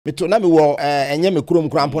me to na me wo enye me kurom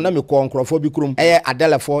krampo na me ko nkrofo bi kurom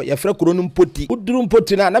adelefo ye fra kuro no mpoti uduru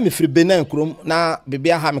mpoti na me firi Benin kurom na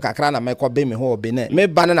bibia ha me kakra na me ko be me ho Benin me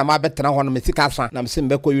ba na ma betena ho no me sika fa na me se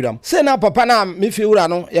mbe ko yuram se na papa na me fi wura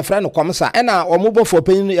no ye fra no komsa na omobofo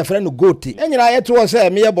panyin ye fra no goti enyira ye to se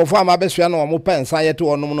me ye bofo ama besua no omo pensa ye to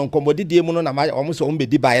onom no nkombodidie mu no na omo se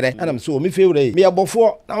ombedi bayre na me se o me fi wura me ye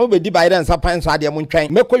bofo na mo bedi bayre nsa pensa ade mo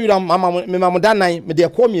ntwen me ko yuram mama me mamudanan me de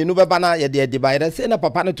ko mienu beba na ye de bayre se na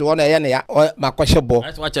papa to one ye ne ya makwahye bo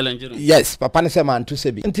yes papa ne se man to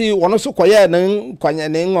se bi nti wono so koye ne kwanya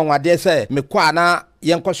ne nwanwade se me kwa na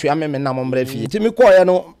yenkosua me na momre fi nti me koye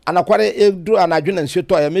no anakware edu anadwena nsuo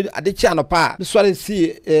to ya me adechi anopa me sore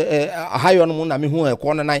si hayo no mu na me hu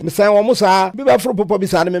ekwo no nan me san wo musa bi ba foro popo bi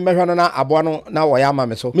sa ne me mehwa no na abo no na wo ya ma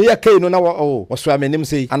me so me ye kai no na wo so amenim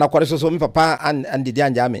sei anakware so me papa andidi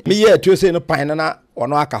anja me ye atuo sei no pan na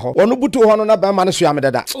ono aka ho ono butu ho no na ba ma no sua me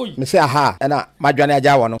dada me se aha na madwane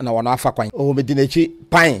aja wo no na wono afa kwan o me dinachi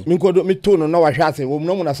pan me nkodo me to no na wa hwase wo mu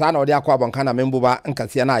no na sa na ode akwa bonka na me mbuba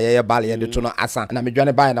nkase na ye bale ye de to no asa na me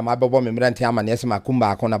dwane ba na ma bebo me mrante ama na yesema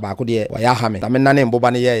kumba akọ na ba ko de wa ya ha me na me nane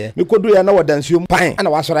mbuba ne ye me kodu ye na wadansuom pan na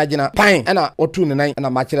wasora agina pan na otu ne nan na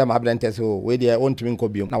ma kire ma brante so we de ontumi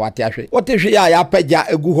nkobiom na wate ahwe wote hwe ya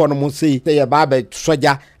pagya egu ho no mu sei ye ba be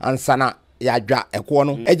soja ansana ya dwa ekwo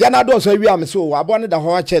no eja na do so wi am so abo ne da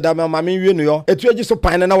ho a che da ma me wi no yo etu agi so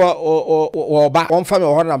pan na wo ba won fa me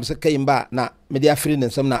ho na so kayimba na me dia free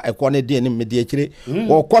nsem na ekwo ne de ni me dia kire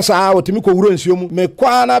wo kosa otimi ko wuro nsuo mu me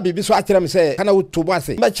kwa na bibi so akire me se kana wo tobo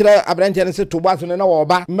ase me kire abrante ne se tobo ase na wo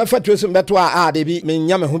ba me fatu so meto a de bi me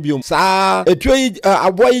nya me ho biom sa etu yi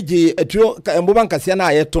abo yi gi etu mboba nkase na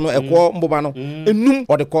ayeto no ekwo mboba no enum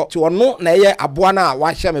odeko ti ono na ye abo na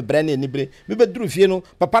wa hye me bre na enibre me beduru fie no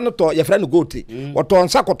papa no to ye fra no goti oto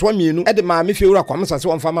nsa koto mienu e de ma me fie wura kwamsa se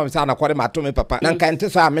wonfa ma me sa na kwore ma to me papa na nka ente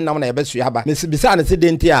sa me nam na ye besu aba me bisa ne se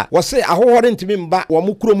denti a wo se ahohore ntimi mba wo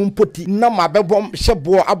mu kuro mu mpoti na ma bebom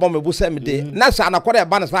hyebo abom ebusa me de na sa na kwore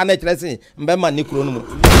ba na sa na kire se mba ma ni kuro no mu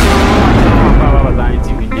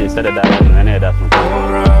Ziontv Gh said that na da so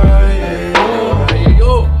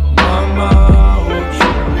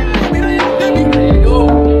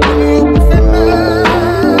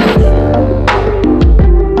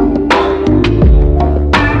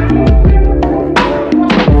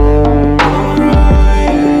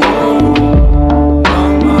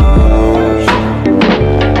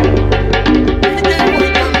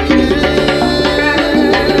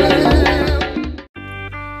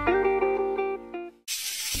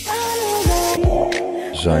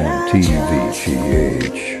Ziontv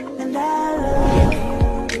Gh.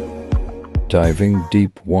 Diving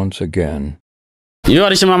deep once again. You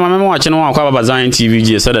are the mama watching one kwa Ziontv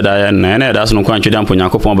Gh said that na that's no kwanchu dampo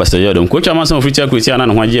nyakopon basayo dem ko chama so friti akwesi ana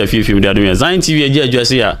no hwaje afifim de adom Ziontv Gh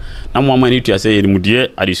adwase ya na mo amani tu ase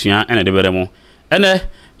mudie adesua ene de beremo ene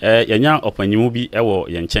yanya opanyimu bi ewo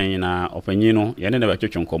ye nchen na opanyi no ye ne na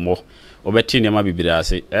betwetwe nkomo obeti ne ma bibira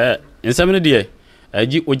ase nsam ne de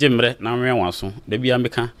agi ojemre na nwe waso da bia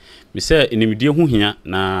meka me se enimdie hu hia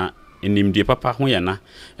na enimdie papa ho yana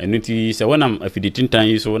enuti se wonam afiditintan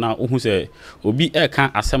yi so na ohu se obi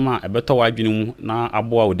eka asema ebeto wadwene mu na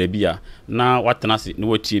aboa wo da bia na watena se ne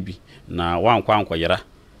watie bi na wankwa ankoyera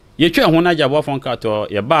yetwe ho na jabo fonka to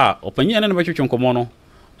ye ba opanyi ne betwetwe nkomo no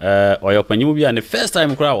oyopanyimu bia ne first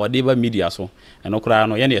time kura wode ba media so eno kura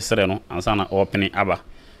no ye ne sere no ansa na open aba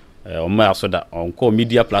o ma so da onko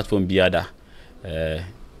media platform bia da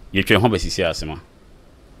yetwe ho basisi asema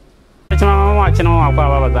mama watching on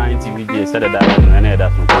kwa Ziontv Gh said that na da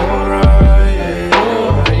so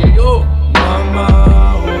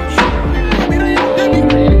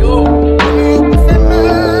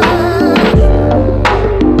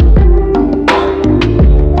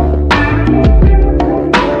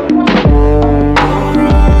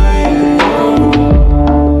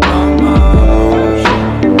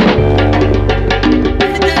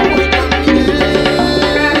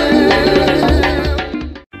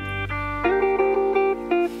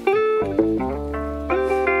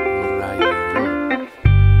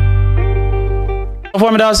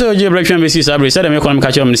for me da so je breakfast besi sabre said me economic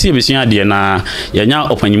catch am see besua de na yanya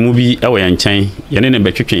opanyimu bi e wo yanchen ye ne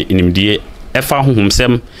betwetwe inimdie efa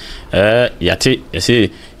honhomsem yate ese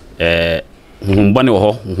honhombane wo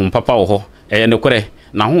ho honpapa wo ho ne kore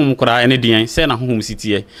na honhom kora ene dien se na honhom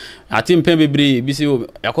sitie ate mpem bebre bi se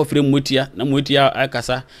yakofre motia na motia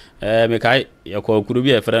akasa me kai yakokuru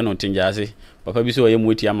bi efre no tinjase papa bi se oye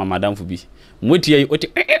motia mama damfo bi motia yi oti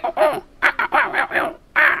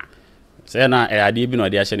se na ade bi no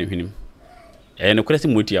de ahye ne hwenim ne kora se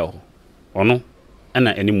motia ho ono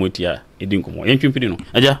na eni motia edin komo yentwempiri no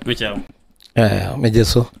aja me cha Meje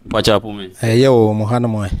so. Pacha po me. Yo mohana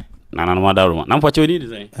mo. Na madaru. Na pacha odi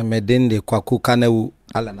design. Medende kwaku kanewu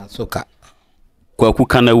ala na soka. Kwaku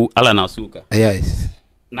kanewu ala na soka. Yes.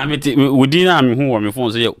 Na meti wodi na me hu wo me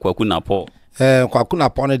fon so ye kwaku na po. Kwaku na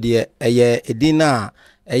po no de eye edina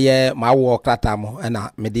eye ma wo krata mo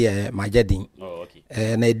na me de ma jedin. Oh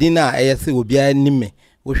okay. Na edina eye se obi anime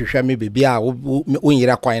wo hwehwa me bebi a wo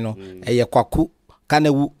nyira kwan no eye kwaku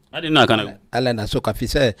kanewu ade na kanewu ala na soka fi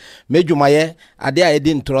se medwumaye ade a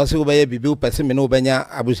edi ntro se wo be bibi wo pese me no benya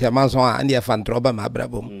abusiaman so a ande fa ntro ba ma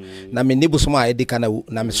brabom na me nibuso ma edi kanewu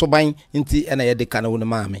na me soban nti na ye de kanewu no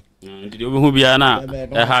ma me nti obi hu bia na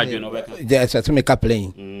ha adwe no be ka je se me ka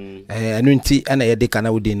playing anu nti na ye de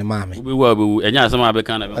kanewu di no ma me obi wa bewu enya asema be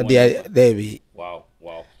kana be there be wow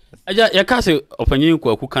aja ya ka se opanyin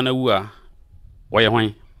kwaku kanewu a wo ye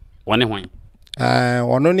hwan wone hwan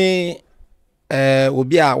wono ni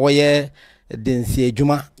obi a woye densi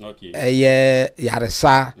adwuma ye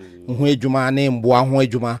yaresa ho adwuma ne mboa ho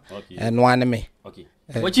adwuma no ane me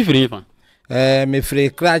wachi firi fa me firi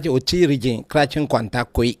Ghpage oti region Ghpage kwanta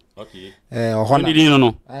koi ohona ni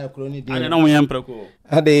no kroni di ane na mo yempreko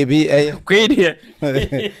ade bi koi di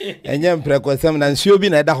enyem preko sem na nsuo bi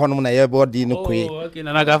na eda honom na ye body no koi okay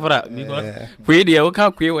na gafara because koi di o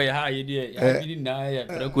ka koi we ha ye di ya bi na ya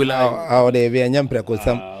preko la ade bi enyem preko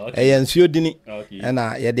sem nsuo dini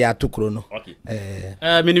na ye de atokro no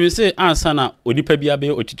minimi se ansa na onipa bia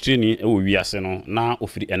be otitire ni e wo wiase no na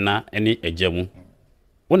ofiri ena ene agyamu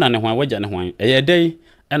wona ne hwan wagya ne hwan eye dai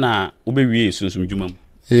na obewie sunsum dwuma mu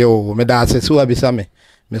yo me da asesu abisa me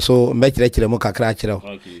so me kire mu kakra kire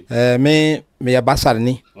me ya basar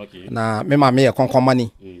ni na me ma me ya konkonma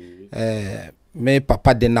ni me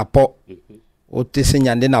papa de napo o te se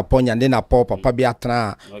nyande na po papa bi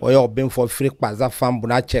atra o ye obenfo firi kpaza fambu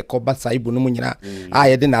na che ko basa ibu no munyina a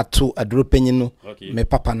ye de na to aduro panyin no me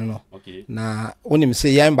papa no na onim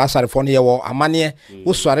se yan basar fo no ye wo amane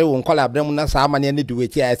wo sore wo nkola abram na sa amane ne duwe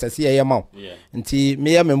a sese ye ma nti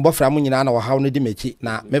me ye me mbofra mu nyina na wo hawo no di mechi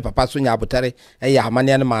na me papa so nya abotare ye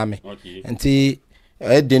amane ne maame nti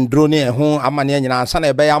dendro ne ho amane nyina ansa na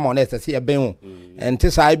ebe ya ma na sese ye ben ho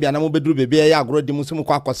enti sai bia na mo beduru bebe ya agro di musum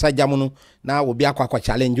kwa akosa jam no na obi akwa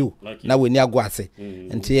challenge na weni ago ase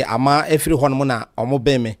enti ama efiri hono na omo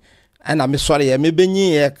ben me na me sore ye me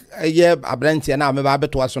benyi ye abrantie na me ba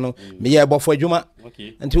beto aso no me ye bofo adwuma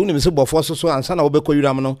enti woni me se bofo so ansa na obekọ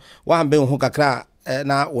yuram no wa mbe ho kakra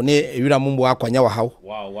na one yuram mbo akwanya wa hawo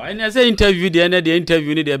wow ene say interview de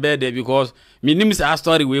interview ni de be de because minim say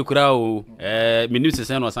story we kura o minim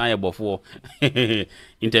say no san ye bofo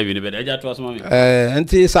interview ni be de aja to aso ma me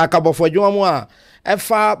enti saka bofo adwuma mu a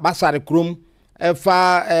efa basare krom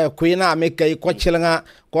efa kuina ameka iko chilenga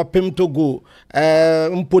ko pem togo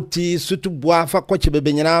mpoti sutubua fa ko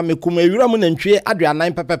chebebe nyina mekuma yuram na ntwe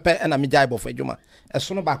aduanan pepepe na mejai bofo adwuma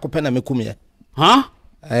eso no ba ko pe na mekum ye ha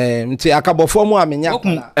nti akabofo mu amenya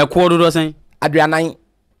ekwo do sen aduanan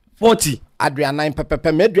 40 aduanan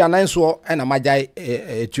pepepe meduanan so na majai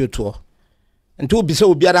etuoto nti obi se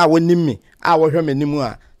obiara wonim mi a wo hwe manimu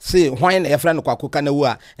a se hwan na yefra no kwakoka na wu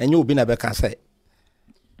a enye obi na beka se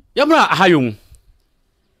yamra ahayom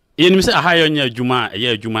yenim se ahayon nya adwuma ye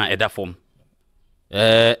adwuma edafom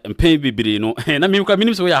mpen bibiri no na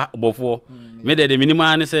minim se wo ya bofo me de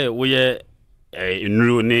minima ne se wo ye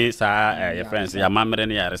nuru ni sa your friends ya mamre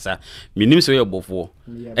ni yaresa minim se wo ye bofo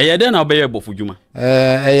ye de na obeye bofo dwuma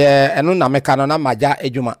eno na meka no na maja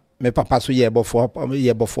adwuma me papa so ye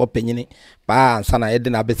bofo penyini ba ansa na ye de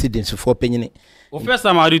na besi dinsufo penyini o first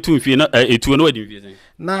time ari tu mfie na etu no wadi mfie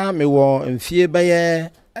na me wo mfie baye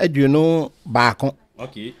aduno baako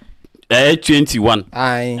okay 21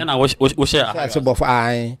 ai na wo share so bofo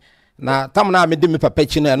ai na tam na me de me papa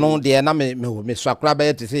chi no eno de na me so akura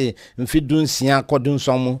baye te se mfi dunsia kodun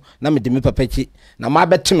som na me de me papa chi na ma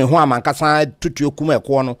betime ho amankasa tutu okum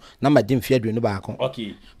eko no na ma de mfi aduno baako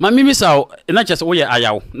okay ma mimi saw na chese wo ye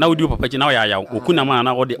ayaw na wo di papa chi na wo ye ayaw okuna ma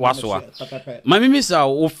na wo de wasoa ma mimi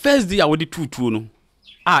saw o first day a wo di tutu no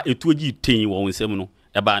a etu ogi ten wo nsem no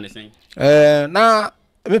e ba ne sen na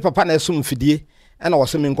me papa na esum fidie na wo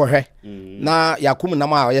se me nkohwe na yakum na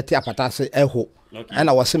ma yete apatase eho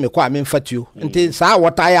na wo se me kwa me mfatuo nti saa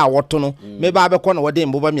wota ya woto no me ba be ko na wo de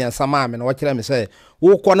mboba miensa ma me na wo kire me se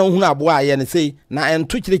wo ko na hunu abo a ye ne sei na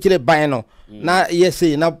ento kirekire ban no na ye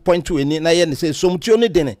sei na point weni na ye ne sei somtuo ne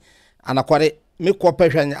de ne anakware me ko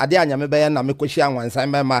pehwan ade anya me be ye na me ko hia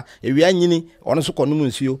wansan be ma ewia nyini ono so ko no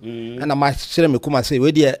nsuo na ma kire me kuma sei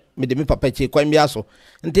we de me de me papa chi kwan bia so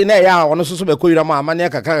nti na ya ono so be ko yura ma amane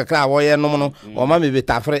kakra wo ye nom no o ma me be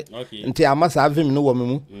tafre nti amasa avim no wo me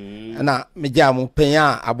mu na me gya mu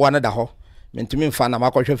penya abo na da ho mentimi mfa na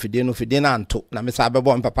makɔhwɛ fidie no anto na me sa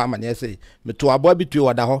bɛbɔ papa ma ne sɛ meto aboa bi tuo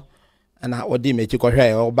wada hɔ na odi me chi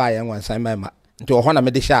kɔhwɛ ɔba yɛ nwansan ma nti ɔhɔ na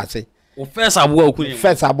me de hyɛ ase o first aboa okuni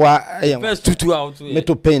first aboa first tutu out me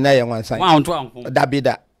to pain na yɛ nwansan wa onto anfo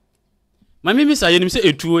dabida ma me misa yenim sɛ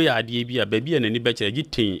etuo yɛ ade bi a ba bi na ni bɛkyerɛ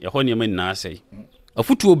giten ɛhɔ ne ma nyinaa sɛ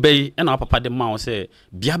afutuo bɛyi ɛna papa de ma wo sɛ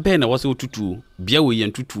bia bɛ na wɔsɛ otutuo bia wo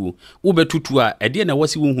yɛn tutuo wo bɛ tutuo a ɛde na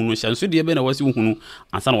wɔsɛ wo hunu hyɛ nso de bɛ na wɔsɛ wo hunu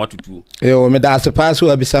ansa na watutuo yo me da sepa so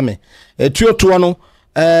abisa me etuo to no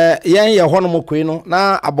yɛn yɛ hɔ no mokoi no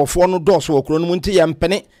na abɔfoɔ no dɔɔso wɔ kuro no mu nti yɛ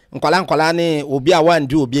mpene nkwala ne obi a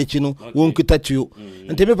wandi obi achi no wonkita tuo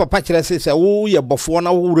nti me papa kyerɛ sɛ wo yɛ bɔfoɔ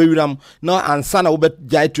na wo wurawiram na ansa na wo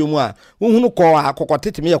bɛgyae tuo mu a wo hunu kɔ a kɔkɔ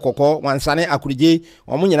tetemi yɛ kɔkɔ wansane akurigye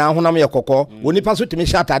ɔmo nyinaa honam yɛ kɔkɔ wonipa so temi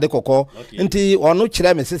hyɛ atade kɔkɔ nti ɔno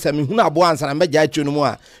kyerɛ me sɛ me hunu aboa ansa na mɛgyae tuo no mu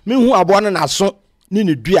a me hu aboa no naso ne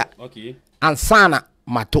ne dua ansa na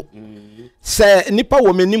mato sɛ nipa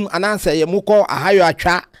wɔ menim anansa yɛ mukɔ ahayo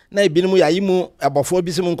atwa na ebinom yɛ ayimu abɔfoɔ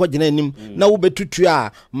bi sɛ mu nkɔ gyina anim na wo betutu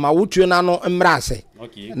a ma wotuo na no mrase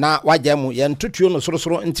na wagya mu yɛ ntutuo no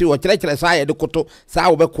sorosoro nti wɔkyerɛkyerɛ saa yɛ de koto saa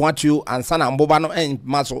wo bɛko atuo ansa na mboba no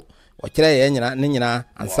ma so wɔkyerɛ yɛ nyina ne nyina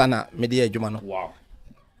ansa na mede yɛ adwuma no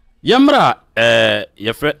yɛmra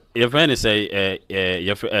yɛfrɛ ne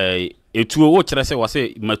sɛ etuo wo kyerɛ sɛ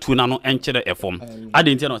wase matu na no enkyerɛ efom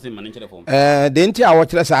ade ntia na wase ma enkyerɛ efom de ntia wo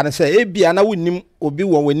kyerɛ sa ne sɛ ebia na wonim obi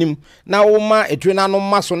wɔ wanim na wo ma etuo na no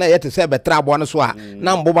ma so na yɛte sɛ betra abo no so a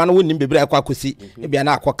na mboba no wonim bebre akwa kosi ebia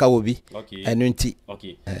na akwaka obi enu nti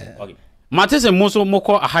mate sɛ mo so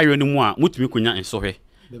mokɔ ahayo no mu a mutumi konya ensohwe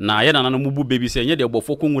na yɛ nana no mubu baby sɛ nyɛ de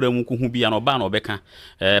bɔfo ko nwura mu ko hu bia na ɔba na ɔbɛka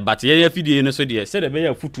but yɛ fidie no so de sɛ de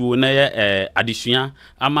bɛyɛ futuo na yɛ adesua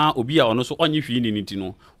ama obi a ɔno so ɔnye hwi ni nti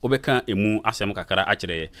no ɔbɛka emu asɛm kakra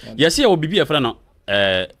akyerɛ yɛ sɛ yɛ obibi yɛfrɛ no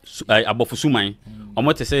abɔfo suman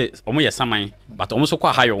ɔmo te sɛ ɔmo yɛ saman but ɔmo so kɔ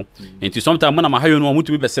ahayo nti sometimes mo na ahayo no ɔmo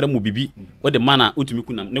tumi bɛsrɛ mu bibi wɔde mana utumi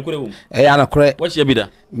kunam ne kore wo ɛyɛ na kore wɔhyɛ bi da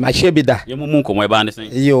ma hyɛ bi da yɛ mo mu nkɔmɔ ɛba ne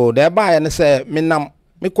sɛn yo da ba yɛ ne sɛ menam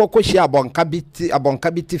me koko shi abonka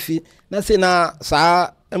biti fi na se na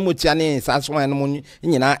saa emotia ne saa soma no mu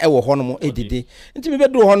nyina ewo ho no mu edidi nti me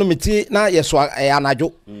beduru ho no meti na yeso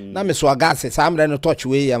anadwo na me so gas saa mre no torch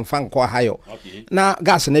we ye mfa nko hayo na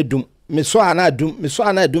gas na dum me so ana dum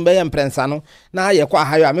be ye mprensa no na ye kwa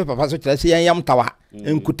hayo a me papa so kire se yen yam tawa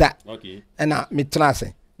enkuta na me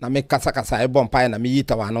trase na me kasa bompa na me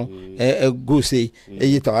yitawa no guse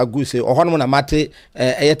yitawa guse ohono na mate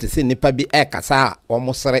eyete se nipa bi kasa o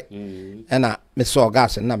mosere na me so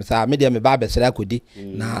gas na me sa me dia me ba besere akodi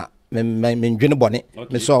na me ndwene bone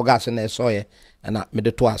me so gas na so ye na me de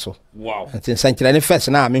to aso nti sankire ne first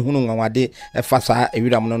na me hunu nwanwade fa sa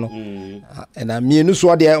ewiram no na mienu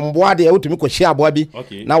so de mboa de wotumi ko hia aboa bi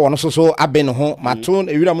na wono so abe ne ho mato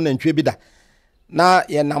ewiram na ntwe bi da na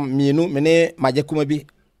ye nam mienu me ne magekuma bi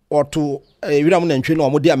oto wiram na ntwe no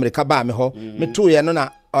omodi America ba me ho meto ye no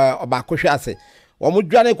na oba kohwe ase omo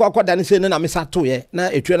dwane kwa kwada ne se no na me sato ye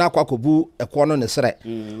na etwe na kwa kobu ekwo no ne sere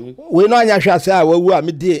we no anya hwe ase a wawu a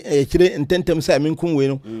me die ekire ntentem se me nkum we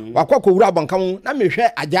no wakwa ko wura bonkam na me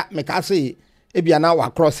hwe aja me ka se ebia na wa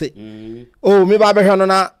cross o me ba be hwe no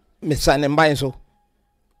na me sane mban so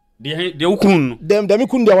de ukun dem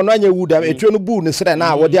kun de wono anya wu da etwe no bu ne sere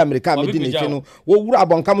na wodi America me di ne etwe no wo wura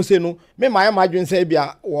bonkam se no me maye madwen se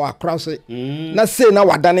ebia wa cross na se na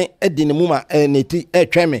wadane edi ne mu ma neti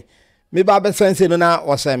etwe me ba be sense no na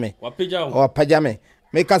oseme o pajame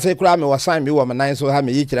me ka se kura me wasan me wo me nan so ha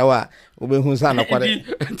me yikira wa obehu sa na kware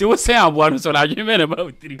nti wo sen aboa no so na adwen me na ba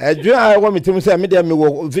otiri adwen a wo metim se me de me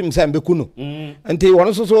wo vim se be kunu nti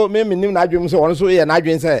wono so me nim na adwen se wono so ye na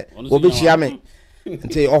adwen se obehia me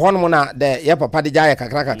nti ohono na de ye papa de jaye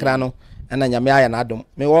kakra no na nyame aya na adom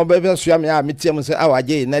me wo be so ya me a metiem se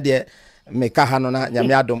awaje na de me ka ha no na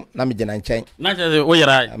nyame adom na me gina nchen na che wo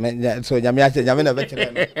yera so nyame ache nyame na be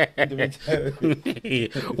kire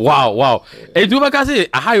wow edu ba ka se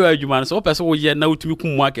ahayo adwuma so pese wo ye na utumi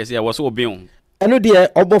kumu akese ya wo so obin eno de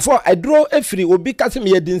obofo adro efiri obi ka se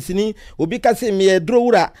me yedinsini obi ka se me adro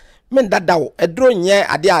wura men dadawo edro nye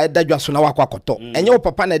ade a edadwa so na wakwakoto enye wo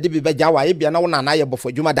papa na de bi beja wa ye bia na wo na na ye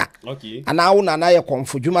bofo dwuma da ana wo na na ye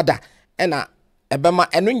konfo dwuma da ena ebema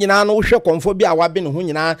enu nyina no wo hwe konfo bi a wabe ne ho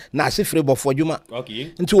nyina na asefiri bofo dwuma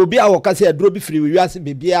nti obi a wo ka se edro bi firi wiase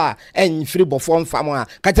bebi a enyi firi bofo mfam a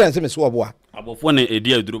ka kire nse me so obo a abofo na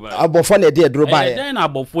edi aduro ba abofo na edi aduro ba ye na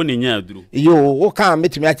abofo na nya aduro yo wo ka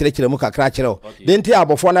metimi akire mu kakra kire o de nti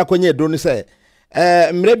abofo na konye aduro no se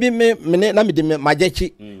mre bi me na me de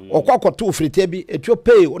majechi okwa koto frite bi etuo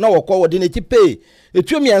pay na wokọ wode na ki pay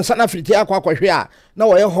etuo miensa na frite akwa kwahwe a na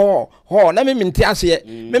wo ye ho na me menti ase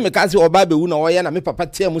me ka se oba bewu na wo ye na me papa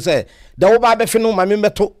tie mu se da wo ba be fe no ma me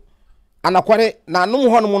meto anakware na anum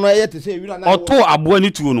ho no no ye te se wira na oto aboa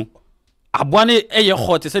ni tuo no aboa ne eye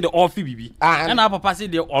hot se de ofi bibi na papa se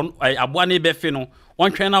de aboa ne be fe no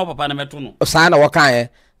wontwen na papa na meto no saa na wo kan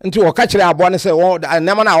nti wo ka kire aboa ne se wo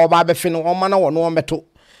nema na wo ba be fe no wo ma na wo no meto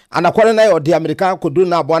anakware na odi America kodu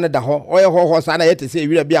na aboa ne da ho oye ho saa na ye te se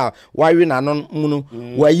wira bi a wawi na no mu no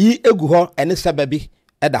wayi egu ho ene sababi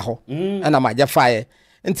eda ho na maje fae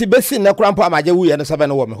nti besi na krampo amaje wu ye no sebe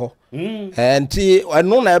no wo me ho nti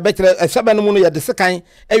eno na be kire sebe no mu no ye de sekan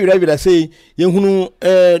ewira sei ye hunu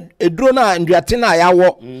eduro na nduate na ya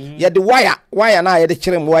wo ye de wire na ye de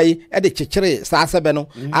kire mwayi e de kekere saa sebe no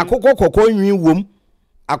akokọ kokọ nwi wom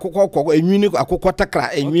akokọ kokọ enwi ni akokọ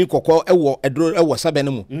takra enwi kokọ ewo eduro ewo sebe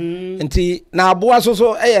no mu nti na aboa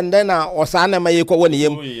so eye nde na osa na maye ko woni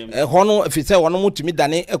yem hono efise wono mutumi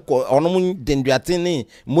dane ekọ ono mu denduate ni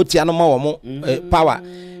motia no ma wo mo power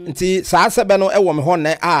nti saa sebe no ewo me ho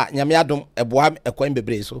na nyame adom eboa ekwan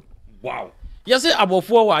bebre so wow yese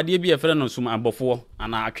abofo wa ade bi efere no sum abofo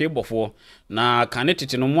ana atwe bofo na kane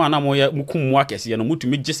tete no mu ana mo ya mukum mu akese no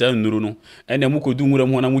mutumi gisa nnuru no ene mukodu nwura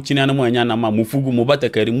mu na mukina na mu anya na ma mufugu mu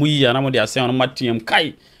batakari mu yi na mo de asen no matiem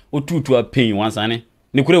kai otutu apen wansane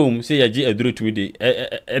ne kure wom se yaji aduro tumi de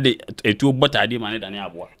de etu botade ma ne dane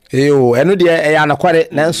aboa eno de ya anakware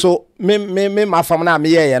nanso me mafam na me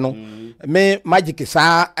ye no me magic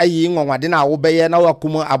saa ayi ngonwade na wo beye na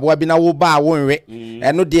wakum aboa bi na wo ba wonwe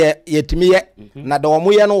eno de yetimi ye na da wo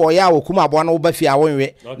mo ye no wo ya wakum aboa na wo ba fi a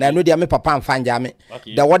wonwe na eno de me papa mfanja me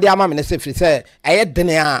da wo de ama me ne se firi se eye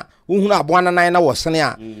dene a wohunu aboa na nan na wo sene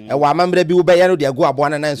a e wa amamra bi wo beye no de agu aboa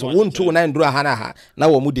na nan so wontu na nduru ha na ha na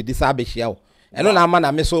wo mu didi sa be hia wo eno na ama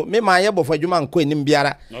na me so me ma ye bofo adwuma nko enim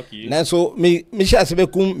biara nanso me hia se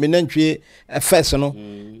bekum me nantwie first no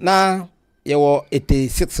na yewo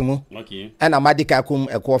 86 mu ana madika kum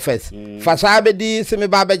ekwo first fasa be di se me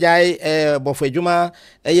ba be jai bofo adwuma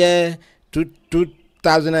eye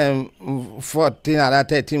 2014 ala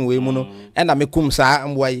 13 we mu no ana me kum sa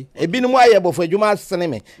mbwai ebi no aye bofo adwuma sene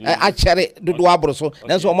me a chere dodo abro so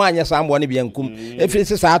nanso mo anya sa mbwo ne bia nkum efiri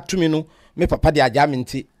se sa atumi no me papa de aja me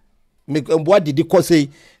nti me mbwa didi kosei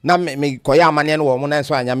na me koya amane no wo mo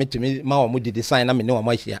nanso anya metumi ma wo mo didi sign na me ne wo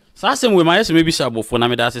ma hia saa sem we ma yese me bi shabofo na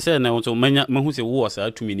me da se na won so manya mahu se wo saa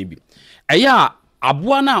atumi ni bi eya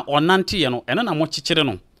aboa na onante ye no eno na mo kikire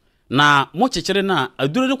no na mo kikire na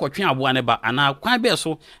aduro ne kwotwe aboa ne ba ana kwan be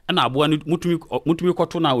so na aboa ne mutumi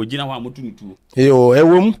kwoto na ogina ho a motunutuo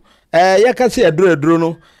ewom ye ka se aduro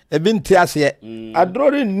no ebi nti ase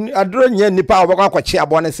aduro nya nipa obakwa kwachi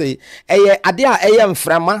aboa ne sei eye ade a eye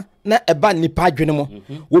mframa na eba nipa adwene mo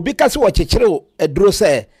obi ka se wo kikire aduro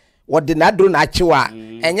se wode na aduro na achiwa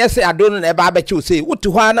enye se aduro na eba abechi sei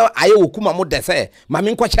wotu ho na aye wokuma mo de se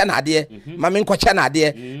mame nkwacha na ade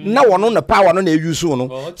na wono na pa wono na eyusu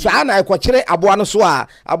no saa na ekokire aboa no so a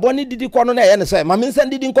aboa ne didi kɔ no na eye ne se mame nsan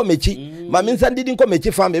didi nkɔ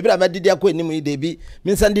mechi fam ebira ma didi akɔ enim ide bi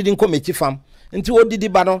me nsan didi nkɔ mechi fam nti wo didi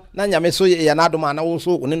ba no na nyame so ye na adoma na wo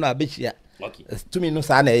so woni na abechia tumi no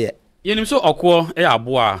saa na eye yenim so okwo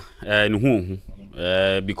aboa ne hu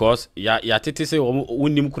because ya tete se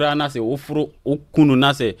wonim kura na se wofuru okunu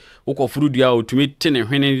na se wokofuru dua otumi tene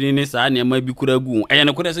hwene ne saa ne ma bi kura gu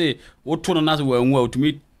ne kura se woto no na se wanwu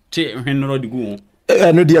otumi te hwene ro de gu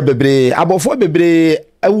eno dia bebre abofo bebre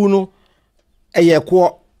awu no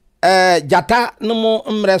ko jata no mo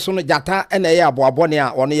mre so no jata na ye aboabo ne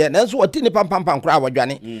a ono ye nanso wati ni pampam kura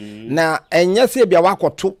wadwane na enye se bia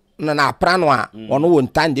wakoto na aprano a ono wo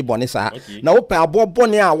ntande bone saa na wo pa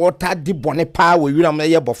abobone a wo ta di bone pa wo wiram na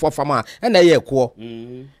ye bofo fam a na ye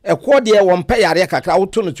eko de wo mpa yare kakra wo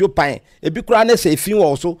to no tuo pan ebi kura na se fin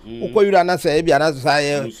wo so wo ko wira na se bia na sa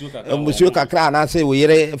ye musuo kakra na se wo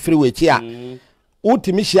yere free wechi a wo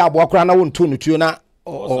timi hia abo kura na wo nto no tuo na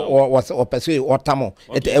o pese o tamo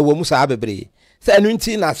ewo mu saa bebre se anu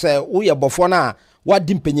nti na se wo ye bofo na wa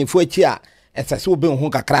di mpanyefo achi a esase wo be hu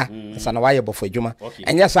kakra esa na wa ye bofo adwuma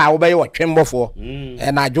enya saa wo be ye otwembofo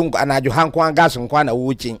na adwo hanko angas nko na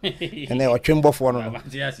wo chi ene otwembofo no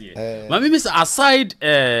ma mi miss aside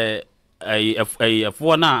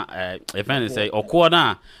for na fan say okwo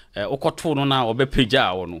na okoto no na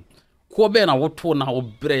obepeja wo no ko be na woto na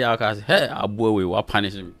obre ya ka he aboa we wa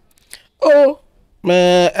punish me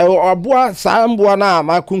me aboa saa mboa na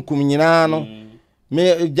makunkum nyina no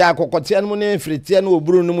me ja kokotia no ne fritia no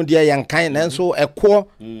oburu no mu de yankan nanso eko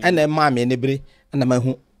na ma me ne bere na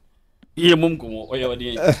mahu Ye mum ko o yo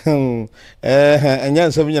di.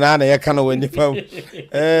 Enyan so nyina na ye ka no wani fam.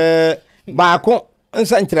 Ba ko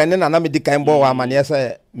nsa nkyerene na me di kan bo wa amane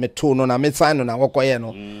se me to no na me sign no na wokoye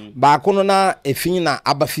no. Ba ko no na efin na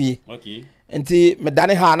abafi. Okay. Nti me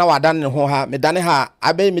dane ha na wadan ne ho ha me dane ha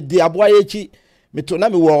abe me di aboa ye chi me to na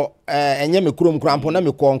me wo enye me kurom krampo na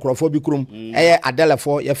me ko nkrofo bi kurom eye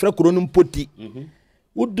adelefo ye fra kuro no mpoti.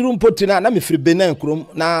 Uduru mpoti na me firi Benin kurom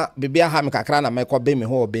na bibia ha me kakra na me ko be me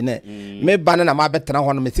ho Benin. Me bane na ma betena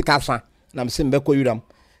ho no me sika fa na me se me ko yuram.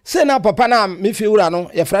 Se na papa na me fi wura no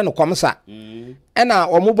ye fra no komsa. Ena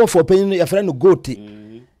omubofo panyin ye fra no Goti.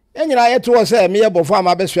 Enyira yeto se me ye bofo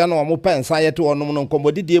ama besua na omo pensa yeto onom no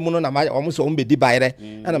nkombodidie mu no na omo so ombedi bayre.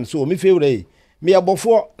 Ena me so omi fi wura yi. Me ye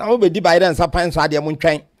bofo na mo bedi bayre nsa pensa ade mo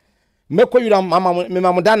ntwen. Me ko yuram mama me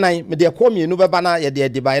mamuda nan me de ko mienu beba na ye de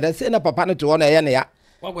di bayre se na papa no to wo na ye ne ya.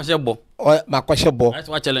 Wakwashe bo. Makwashe bo. That's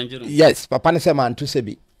what challenge. Yes, papa ne se man to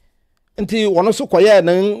sebi. Nti wono so koye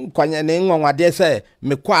na kwanya ne nwanwade se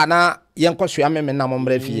me kwa na yenkosua me na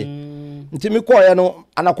momra fie. Nti me koye no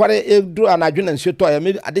anakware edu anadwo na nsuto ya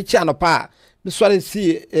me adechi anopa me sore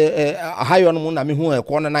si ahayo no mu na me hu e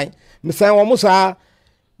ko no nan. Me san wo musa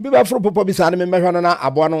bi ba furu popo bi sa ne me mehwa no na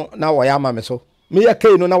abo no na wo ya ma me so. Me ya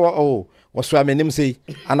kai no na wo so amenim sei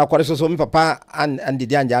anakware so me papa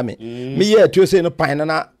andidi anja me me ye atuo sei no pan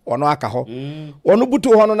na ono aka ho ono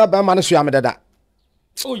butu ho no na ba ma no so ya me dada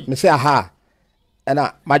me say aha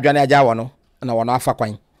na madwane aja wo no na wono afa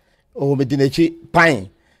kwan me di nachi pan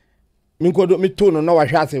me kodo me to no na wa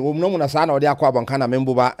hwase wo mu na sa na ode akwa bonka na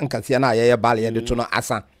membuba nkase na ye bale ye de to no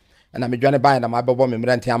asa na me dwane ban na ma bebo me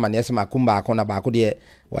mrante ama na ese makumba ako na ba ko de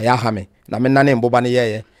wa ya ha me na me nane mbuba ne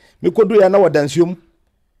ye me kodo ye na wadansium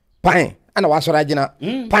pan ana wasora agina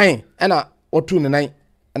pan ana otu ne nan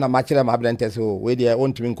ana ma kire ma brente so we de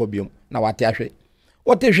wontumi nkobium na wate ahwe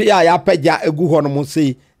wote hwe ya pagya egu ho no mu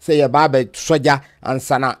sei ye baba soja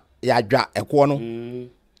ansana ya dwa eko no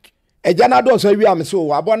eja na do so wi am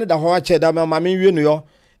so abo ne da ho ache da ma me wi no yo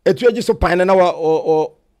etu agi so pan na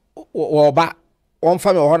wo ba won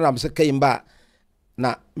fa me ho na se kayimba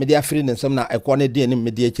na me de afiri ne nsam na eko ne de ne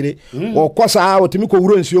me de akire wo kosa wotumi ko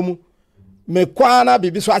wuro nsuo mu me kwana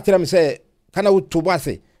bibi so akire me se kana utubo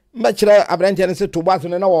ase me kire abrante ne se tubo ase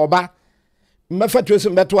na wo ba me fatu so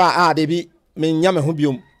beto a de bi me nya me ho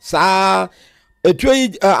biom sa etuo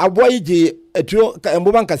yi abo yi je etuo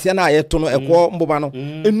mboba nkase na ayeto no eko mboba no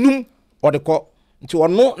enum odeko nti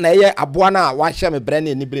wono na ye abo na wa hye me bre na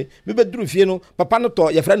enibre me beduru fie no papa no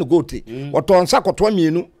to ye fra no Goti oto nsa koto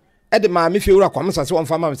mienu ede ma me fie wura kwamsa se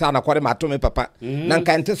wonfa ma me sa na kore ma to me papa na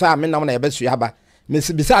nkante sa me nam na ye besu aba me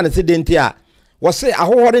bisa na se denti a wo se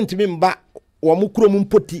ahohore ntimi mba wo mu kuro mu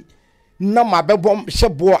mpoti na ma bebom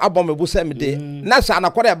hyebo abom mebu se me de na sa na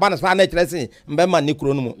kore ba na sa na kire se mba ma ni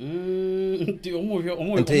kuro no mu nti omo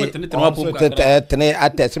tene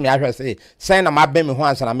atese me ahwe se sen na ma be me ho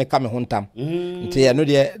ansa na me ka me ho ntam nti eno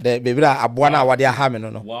de bebira aboa na wade aha me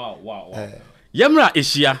no wow yamra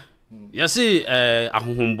ehia yesi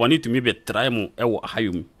ahohomboni tumi betrai mu ewo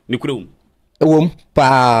ahayum ni kurom ewom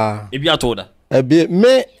pa ebi atoda ebi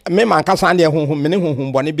me mankasa ande honhom me ne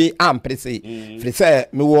honhomboni bi amprese firi se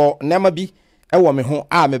me wo nema bi ewo me ho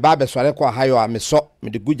a me ba besore kwa hayo a me so me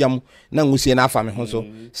de gujam na ngusie na afa me ho so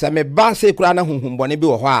se me ba se kura na honhomboni bi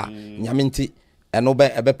wo ho a nyame nti eno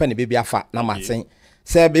be ebepa ne bi afa na masen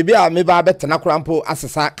se bebi a me ba betena kura mpo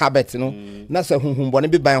asesa carpet no na se honhomboni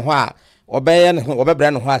bi ban ho a obeye ne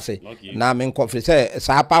obebre ne ho ase na me nkofiri se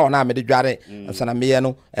sa pa wona me de dware sana me ye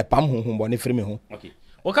no epam honhomboni firi me ho okay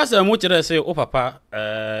wakasa mu kire se o papa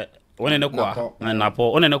wone ne kwa na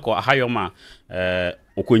po one ne kwa hayoma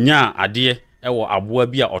okonya ade ewo aboa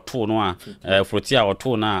bi a oto no a froti a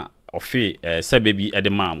oto na ofe sebe bi ede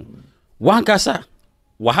mam wankasa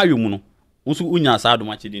wa hayomu no nso unya sa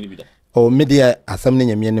adoma chede ni bi da o media asam ne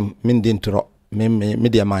nyame me ndi ntro me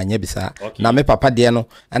de ma anya bisa na me papa de no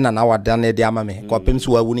na na wada na de ama me ko pem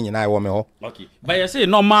so wawu ni nyina wo me ho okay ba ye say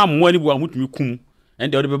no ma mo ani bu amutumi kum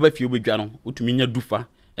ende ode beba fie obedwa no utumi nya dufa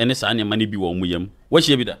ene sa ne ma ne bi wo mo yam wo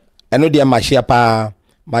hie bi da eno de ma hie pa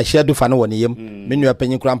ma hie dufa no wo ne yam me nua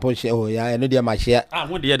panyin krampo hie ho ya eno de ma hie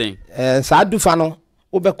mo de den sa dufa no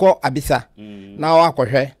wo bekọ abisa na wa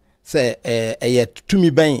akohwe se eye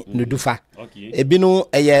tumi ban no dufa ebinu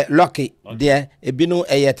eye lucky de ebinu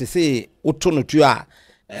eye te se uto no tu a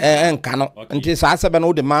enka no nti sa asebe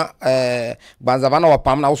no de ma banzaba na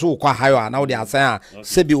wapam na wo so kwa hayo na wo de asan a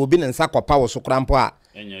sebi obi ne nsa kopa wo so krampo a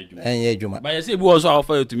enye adwuma ba ye se bi wo so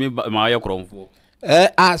afa yotumi ma ye kromfo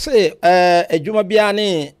a se adwuma bia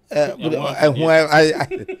ne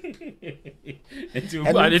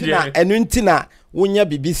enu ntina wonya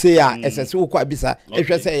bibi se a esese wo kwa bisa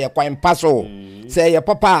ehwe se ye kwan paso se ye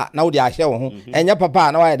papa na wo de ahye wo ho enya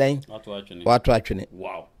papa na wa dan wato atwene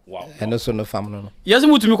wow eno so no fam no yes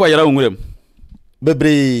mutumi kwa yara nwuram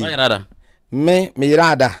bebre yara me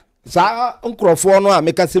yirada sa nkrofo no a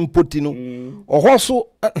meka se mpoti no ohoso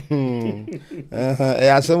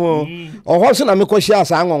asemo ohoso na mekohia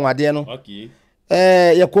asa anwonwade no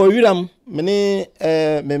ye ko wiram me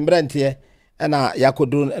membrantie na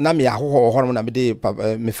yakodu na me yahoho horom na me de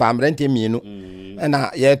me famrante mienu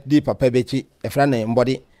na ye di papa bechi efra na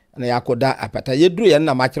mbodi na yakoda apata yeduru ye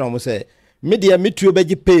na ma kire mo se me de metuo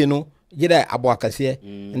beji pay no gida abo akase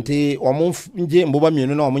nti omo nje mboba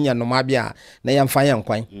mienu na omo nya no ma bia na yamfa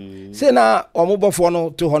yankwan se na omo bofo no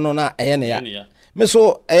to hono na eye ne ya me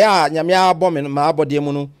so eya nyame abo me ma abode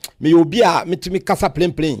mu no me obi a metimi kasa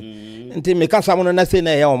plen nti me kasa mu no na se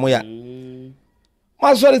na eya omo ya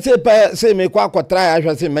ma sori se me kwa akotra ya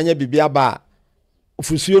hwa se manya bibia ba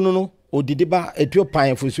fusuo no odidi ba etuo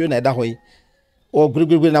pan fusuo na eda hoyi o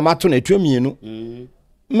guruguru na mato na etuo mienu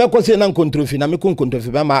meko se na nkontrofi na meko nkontrofi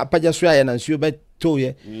ba ma paja so ya na nsuo be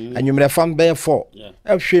toye anwumre fam be 4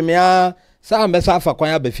 ehwe me a sa mbe sa fa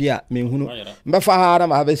kwan abafi a me hunu mbe fa ha na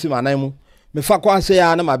ma besi manan mu me fa kwa se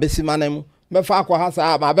ya na ma besi manan mu mbe fa kwa ha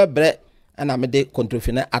sa ma bebre na me de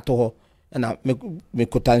nkontrofi na ato ho na me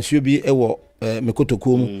kotansio bi ewo me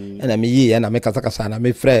kotoku mu na me yi na me kasakasa na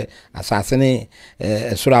me frɛ asase ne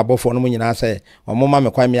soro abofo no mu nyina sɛ omo ma me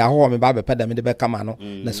kwan me aho me ba be peda me de be kama no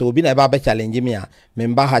na sɛ obi na ba be challenge me a me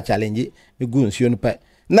mba ha challenge me gu nsuo no pɛ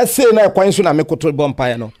na sei na kwan so na me koto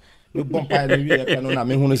bompa no me bompa no wi e no na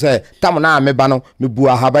me hunu sɛ tam na me ba no me bu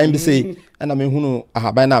ahaban bi sei na me hunu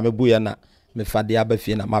ahaban na me bu ya na me fade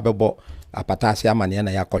abafie na ma bɛbɔ apatase amane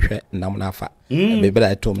na yakohwe nam na afa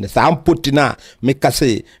bebra etom ne sa ampoti na me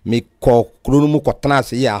kase me ko kro no mu kotena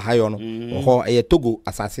ase ya hayo no ho eye Togo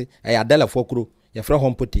asase eye adela fokro ye frɛ ho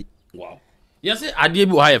mpoti wow yes ade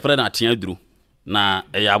bi wo ha ye frɛ na atea duru na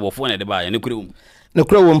eye abofo na de ba ye ne kure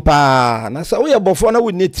wo pa na sa wo ye bofo na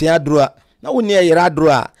wo ni tea duru a na wo ni yera duru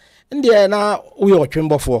a ndie na wo ye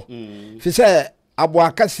otwembofo fi sɛ abo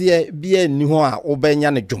akase bia ni ho a wo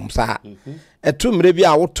benya ne dwomsa etumre bi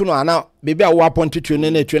a woto no ana bebi a wo apontetu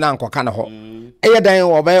ne na etu na ankoka ne ho eye dan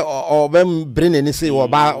oba brene ni se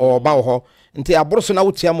oba ho nti aboroso na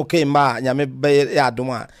wotia mo kai ma nyame be ya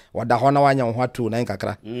adom a wada ho na wanya ho atu na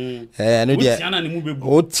nkakra no dia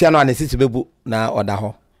wotia no ane sisi bebu na oda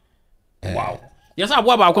ho wow yesa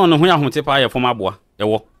abo ba akon no ho ya hote pa ye fom aboa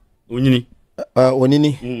ewo onyini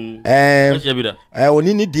onini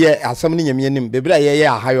onini die asam ni nyame anim bebira ye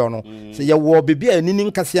ahayo no se ye wo bebia anini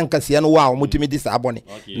nkase no wa omotimi di sa abone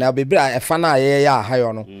na bebira efa na ye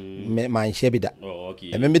ahayo no ma nhye bida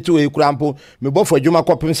me metu we kura mpo me bofo adwuma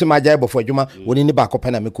kopem se magya bofo adwuma onini ba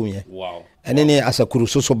kopɛ na mekumye wow enene asakuru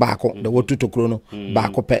soso baako da wotutokuro no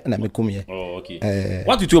baako pɛ na mekumye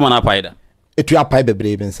what do you man apaida etu apai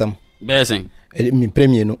bebre bensam besen mi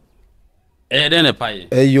premier no den pai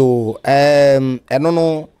eyo eno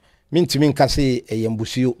no mintimi nkase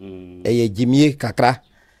eyembusuo eyegimie kakra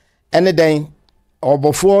ene den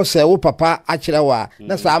obofo se wo papa akire wa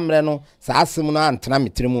na sa amre no sa asem no antena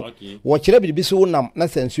metrimu wo kire bibi so wonam na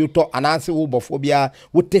sansuo to anase wo bofo bia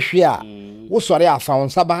wo tehwe a wo sore afa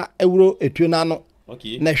wonsaba ewuro etuo na no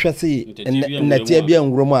na hwese natia bia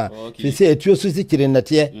nwurom a se etuo so si kire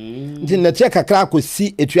natia nti natia kakra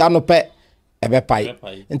akosi etuo ano pe ebe pai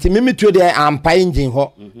nti mimituo de ampai engine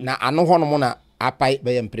ho na ano ho no mo na apai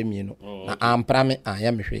be yem premier no na amprame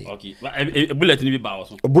aya mehwe bullet ni bi ba wo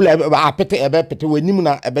so bullet apete ebe pete wanim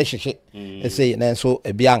na ebe hyehye sei na so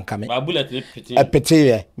ebi ankame ba bullet ni pete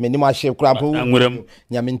ye menim ahye kura po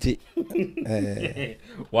nyaminti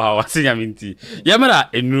wow wasi nyaminti yemara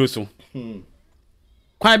enuro so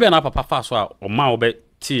kwan be na papa fa so a o ma wo be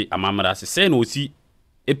ti amamra se sei na osi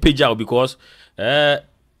epeja because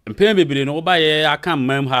mpem bebere no ba ye aka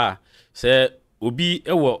mam ha se obi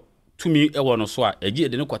ewo tumi ewo no so a egi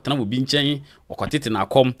de ne kwatena obi nchen okotete na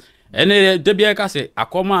akom ene de bia ka se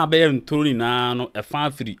akom a be ye ntori na no efa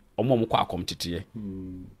afiri omom kwa akom tete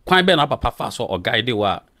kwan be na papa fa so o guide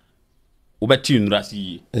wa obati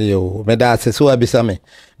nurasi yo me da se so abisa me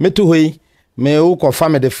metu hoyi me wo ko fa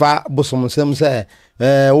me de fa bosomsem se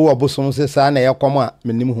wo bosom se sa na ye kom a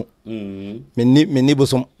menim ho menni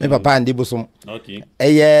bosom me papa andi bosom okay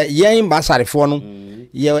eye yen basarefo no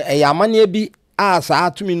ye amane bi a sa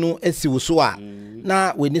atumi no esi woso a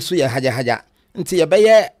na weni so ye haja nti ye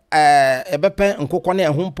beye ebepe nkokɔ ne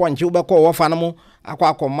ho ponche wo bekɔ wo fa no mo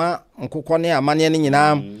akoma nkokɔ ne amane ne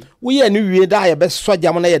nyina wo ye ne wie da ye be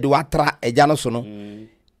sojam na ye de watra eja no so no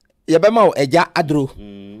ye be ma eja adro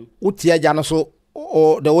wo tie eja no so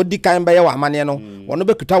o de odi kan be ye wa amane no wono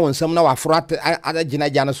be kuta wonsam na wa foro ada gina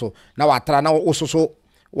gya so na wa tra na wososo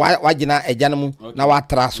wa gina egya no mu na wa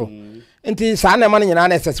tra so nti saa na ma no nyina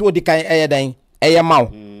na sese odi kan eye dan eye maw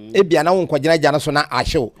ebia na wonko gina gya so na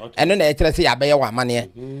ahyew eno na ye kire se ya be ye wa amane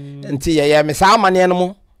nti ye me saa amane no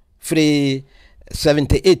mu free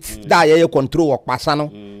 78 da ye control wo kpasa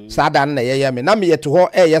no saa da na ye me na me yeto ho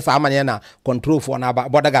ye saa amane na control for na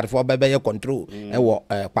border guard for be ye control wo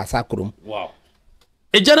kpasa krom. Wow.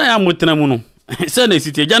 Ejana ya mutena mu no se na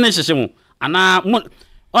siti ejana hyehye mu ana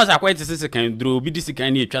o sa kwete sese kan dro bi disi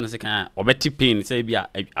kan ni etwa na se kan obeti pain se bia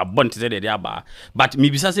abon te se de aba but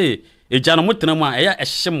mi bisa se ejana mutena mu a eya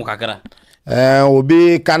hyehye mu kakara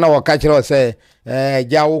obi kana waka kire se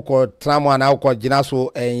eja wo ko tramu ana wo ko gina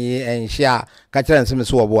so enhia ka kire nsem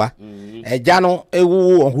so oboa eja no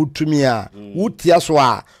ewu ohutumi a wutia so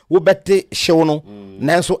a wo beti hyew no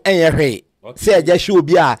nanso enye hwe se eja hye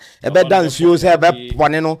obi a ebe dansuo se ebe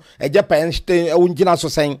pone no eja penste ewungina so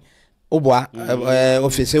sen oboa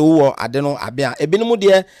office wo ade no abia ebinumu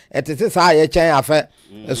de etete saa ye chen afa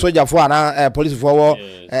soldier fo ana police fo wo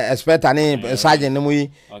expert ani sergeant nemu yi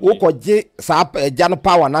wo ko je saa eja no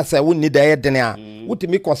power na se wo need e dene a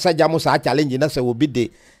wutimi ko saja mu saa challenge na se obi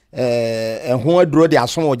de ho aduro de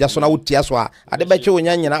aso wo jaso na wutia so a ade be che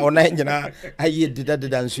onya nyina ona nyina aye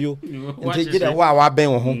dida nsuo nti gide wa ben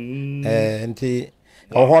wo ho nti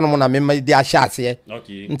oho no na me di ahyase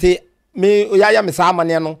nti me yaya me saa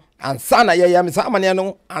amane no ansana yaya me saa amane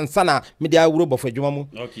no ansana me di awuro bofo adwuma mu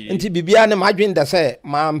nti bibia ne madwen da se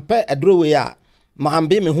ma mpe aduro we a ma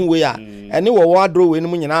mbe me hu we a ene wo aduro we no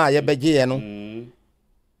mu nyina ye beje ye no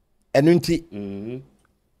enu nti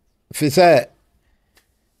fi se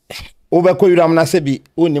obekɔyuram na sebi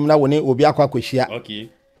onim na woni obi akwa kwahia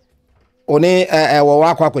oni wo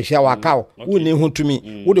akwa kwahia wakaw woni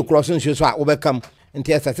hutumi wo de cross nsuo so a obekam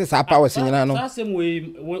nti esese sa power sinyina no asem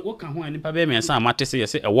we wo ka ho anipa be me sa amate se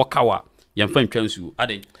yese ewo kawa yemfa ntwa nsuo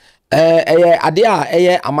ade ade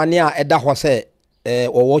a amane a eda ho se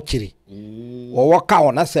wo kiri wo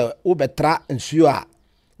kaw na se wo betra nsuo a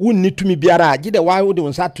wonni tumi biara gide wa wo de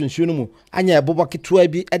wonsa to nsuo no mu anya ebobo ketua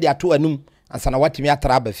bi e de ato anum ansana watimi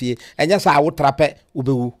atra ba fie enya sa wo trape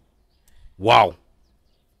ubewu. Wow.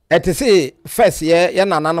 Etese first ye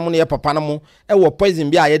nananom ne ye papa no mu e wo poison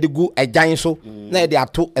bi a ye de gu agyan so na ye de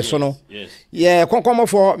ato eso no ye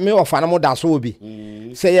konkomofo me ofa no mu da so obi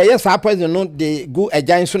se ye sa poison no de gu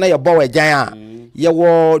agyan so na ye bo agyan a ye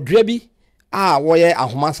wo dua bi a wo ye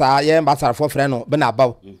ahoma sa ye mbasarfo frɛ no be na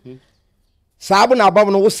baw sabu na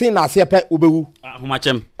babu no wosin na ase pe obewu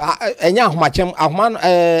ahomachem enya ahomachem ahoma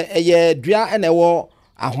ye dua na wo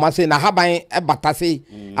ahoma se na haban batase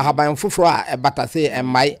ahaban foforo a batase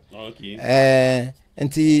emai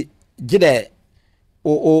enti gide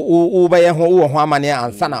o be ye ho wo ho amane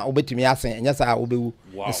ansa na obetumi asen enya sa obewu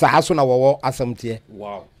sa so na wo asamtie.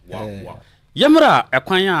 Wow. Yemra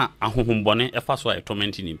ekwan a ahohombone efa so a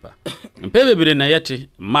torment nimpa mpe bebere na yete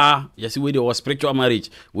ma yesi we dey spiritual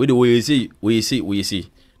marriage we dey we see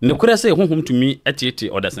ne kura say honhom tumi etete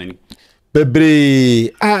odasani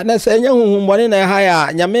bebre na say nya honhombone na ha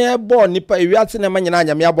ya nyame bo nipa ewiase na manyina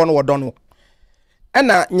nyame abo no wodo no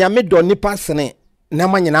na nyame do nipa sene na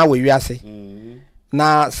manyina wo ewiase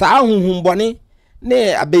na sa honhombone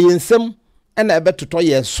ne abeyensem ena ebetoto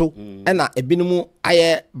yeso ena ebinumu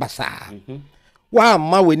aye basa wa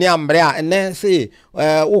ma weni ambre a ene se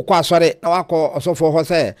wo kwa sore na wakọ osofo ho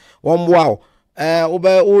se womboa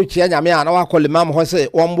wo chia nyame a na wakọ limam ho se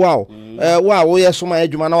womboa wo yesoma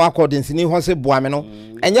adwuma na wakọ densini ho se boame no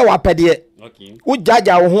enye wapede wo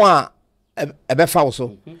jaja wo ho a ebefa wo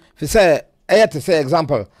so fi se te se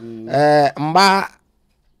example mba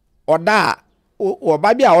oda wo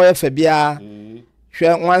ba bia wo yefa bia hwe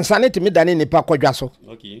wansane timi dane nipa kodwa so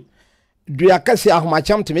dua kase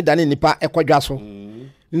ahomacham timi dane nipa ekodwa so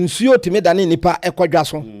nsuo timi dane nipa ekodwa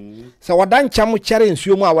so se wadan cham kyere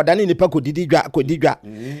nsuo mu a wadane nipa kodidwa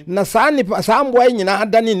na saa nipa saa mbo nyina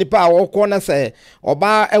dane nipa a wokọ na se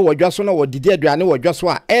oba ewodwa so na wodidi aduane wodwa so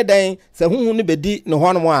a eden se huhu ne bedi ne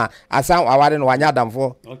hono mu a asan aware no wanya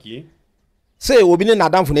adamfo se obi ne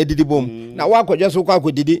nadamfo na didi bom na wakodwa so kwa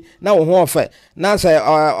kodidi na wo ho ofe na se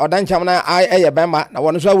odancham na eye bema na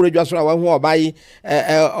wono so awuredwa so na wo ho obayi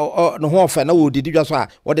no ho ofe na wo didi dwa so a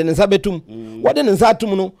wode ne nsa betum wode ne nsa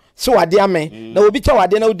tum no se wade ame na obi cha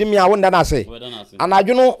wade na udimi a wonda na se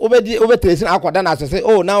anadwo no obetresi na akoda na se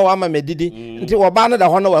oh na wo ama medidi nti wo ba na da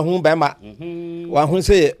ho na wo hu bema wa hu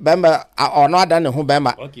se bema ono ada ne hu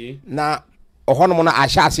bema na ohono mo na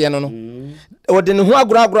ahyase no wode ne hu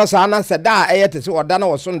agura sa na se da ayete se oda na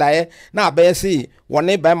wo so ndae na abayesi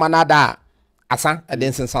woni be ma na da asa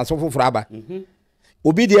eden sensan so foforo aba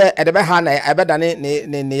obi de edebe ha na ebeda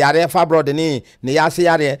ne yare fa abroad ne yase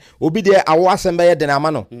yare obi de awo asem be de na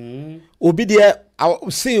ama no obi de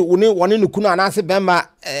see woni nukunu anase bemba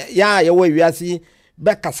ya ye wo wiase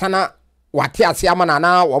be kasana wate ase ama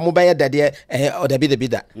na wo mo be ye dede odabi de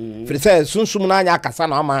bida firi se sunsum na anya kasa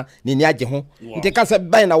na ama ne ni age ho nti kasa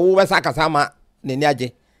ban na wo be sa kasa ama ne ni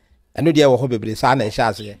age eno de wo ho bebre sa na ehya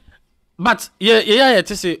ase but ye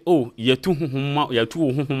say oh ye tu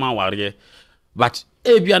huhuma ware but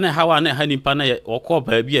ebia na hawa na ha nipa na okọ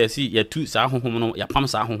ba bia si ye tu sa huhum no ya pam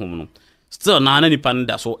sa huhum no still na nipa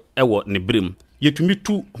nda so ewo ne brem ye tumi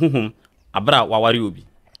tu huhum abra waware obi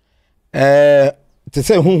te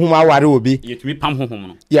say huhum aware obi ye tumi pam huhum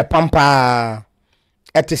no ye pampa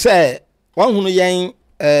te say wan hunu yen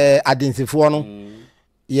adensifo no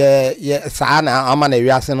ye sa na ama na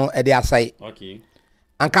wiase no e de asai okay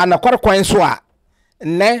anka na kwarkwan so a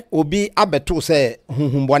ne obi abeto say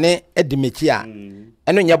huhumbone edimechi a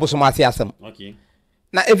eno nya bosom ase asem okay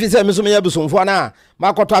na efise me so me yabusomfo na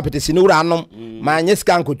makoto apetesi ne wura anom ma nya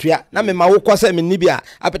sika nkotua na me ma wo kose me nibi a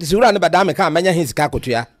apetesi wura ne bada me kan manya hin sika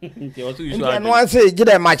kotua nti no anse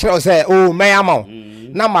gide ma kire say oh me ama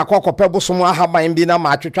na makoko pe bosom ahaban bi na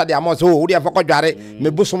ma twetwa de amo say oh wuri afọ kodware me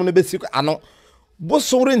bosom no besi ano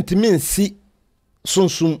bosom rentimi nsi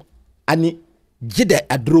sunsum ani gide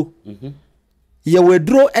adro ye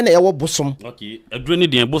wedro ene ye wo bosom okay adro ne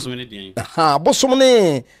den bosom ne den ha bosom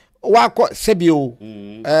ne wako sebio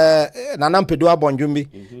na nampedo abonjumbi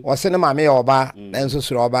o se ne ma me oba na nso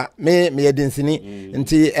suro oba me yedinsini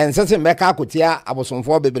nti ensese meka akotia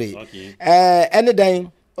abosomfo bebre ene dan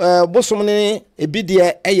bosom ne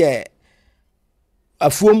ebidie eye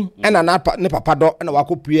afuom ena na ne papa do na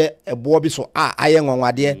wakopue ebo bi so aye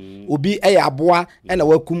nwanwade obi eye aboa ena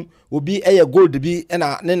wakum obi eye gold bi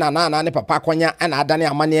ena ne nana ne papa kwanya ena adane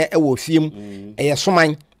amane ewo fiem eye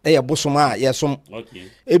soman eye bosom a yesom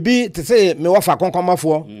ebi te say me wafa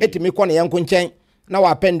konkomafo etimi ko ne yanko nchen na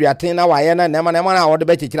wa penduaten na wa ye na nema na wode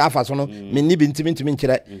be kikira afa so no me ni bi ntimi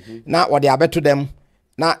nkire na wode abeto dem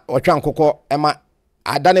na otwa nkokọ ema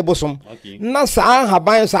adane bosom na saa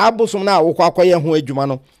haban saa bosom na wokọ akoye ho adwuma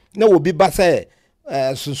no na obi ba say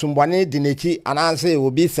susumbwane dinechi ananse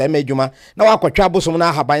obi sema adwuma na wakotwa bosom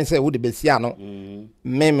na haban say wode besia no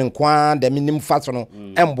meme kwa da minim faso no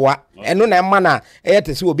emboa eno na ema na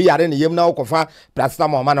eyete obi yare ne yem na wokofa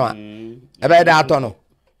paracetamol ma no a ebe da ato no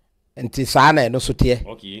nti saa na eno so tie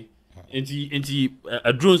okay enti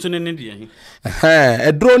adro nso ne de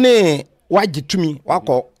adro ne wagitumi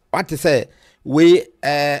wako wate say we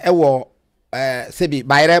ewo sebi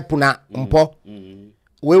bayre puna mpo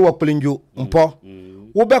we wo plinjo mpo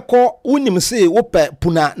wo beko unim se wo pe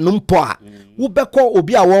puna no mpo a wo beko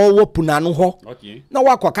obi a wo puna no ho na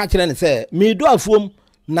wakọ ka kire ne se me do afuom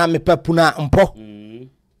na me pe puna mpo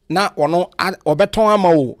na ono obeton ama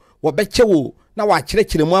wo beche wo na wa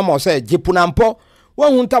kire mu ama se je puna mpo wo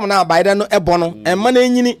huntam na bayre no ebo no emma na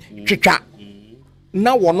enyini twetwa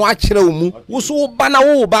na wono akire wo mu wo so ba na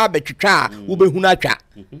wo ba betwetwa wo behunu atwa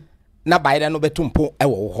na bayre no betumpo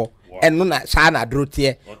ewo wo ho eno na saa na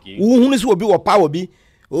drotie wo hunu se obi wo pa obi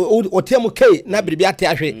otiam kei na biribi ate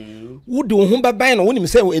ahwe wo de wo hu baban no wonim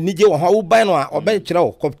se enije wo ho wo ban no a obe kire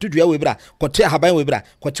wo koptudua we bra kote haban we bra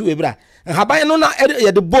kote we bra haban no na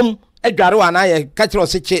ye de bom adware wa na ye ka kire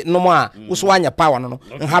oseche no mo a wo so anya pa wono no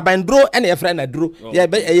haban dro ene ye fra na dro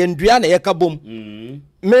ye ndua na ye ka bom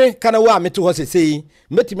me kana wa meto ho sesei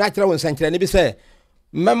metimi akire wo nsankire ne bi se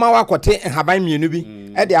mema wakote haban mienu bi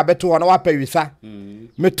e de abeto wo na wa pa wisa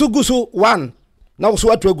metugusu 1 na wo so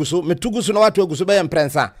watu agusu metugusu na watu agusu be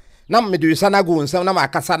yemprensa na me de wisa na go nsam na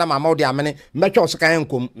makasa na mama wo de amene metwa so kan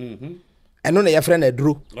nkom eno na ye frɛ na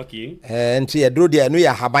duro okay nti ye duro de eno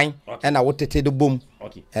ya haban e na wo tete de bom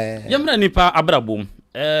okay yemra nipa abrabom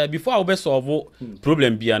before we solve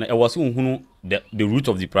problem bia na e was unhunu the root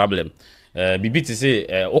of the problem bibi ti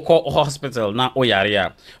say oko hospital na oyare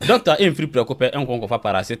ya doctor free preoccupy enkonko fa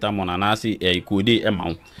paracetamol na na say ikode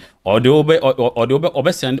ema ode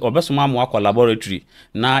obe send obe soma mo akọ laboratory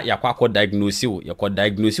na yakwa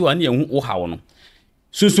diagnose wa na yehu wo hawo no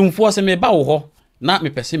susumfo se me ba wo ho na me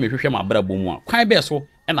pese me hwehwe mabrabo mu a kwan be so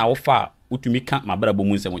e na wo fa utumi ka mabrabo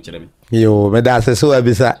mu nsem kire me yo me da se so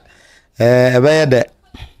abisa ebe ye de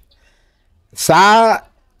sa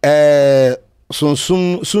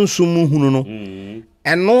sunsum hunu no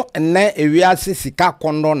eno na ewiase sika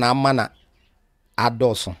kondo na amana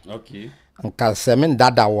adoso okay nka semen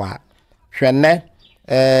dada wa hwenne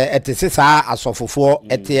etese sa asofofo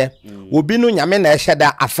ete obi no nyame na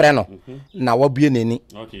eheda afre no na wabue neni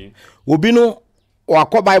okay obi no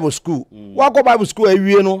wakọ bible school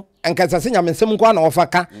awie no enkasa se nyamensem kwa na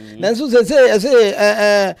ofaka nanso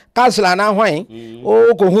se castle na hwan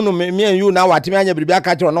o ko hunu me yu na watimi anya biribi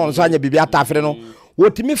aka kire no nso anya biribi atafre no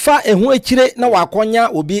wotimi fa ehu akire na wakonya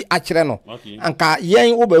obi akire no anka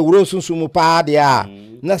yen wo ba wuro sunsumu pa de a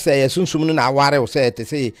na se ye sunsum no na aware wo se te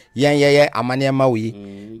se yen ye amane ma wi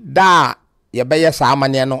da ye be ye sa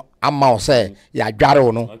amane no ama wo se ya dware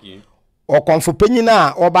wo no o konfo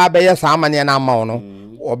panyina o ba be ye sa amane na ama wo no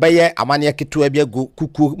obeye amane keto abia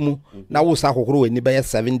kuku mu na wo sa kokoro wani be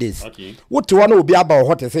 7 days wote wo na obi aba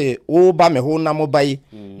ho te se wo ba me ho na mo bai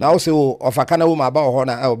na wo se wo ofaka na wo ma ba ho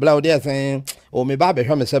na obla wo de sen o me ba be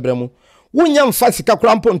hwa me sebra mu wonya mfa sika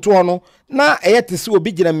krampo nto ho no na eye te se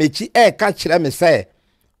obi gina mechi ka kire me se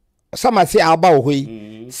sama se aba wo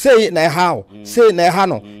hoi sei na how sei na ha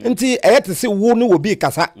no nti eye te se wo ni obi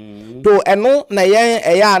kasa to eno na yen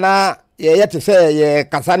eya na ye te se ye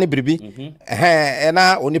kasa ne bribi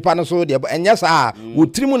na onipa no so de enya sa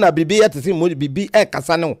wotrimu na bribi ye te se mo bibi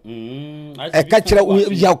kasa ne ka kire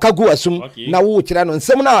ya kagu asum na wo kire no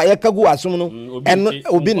nsem na ye kagu asum no eno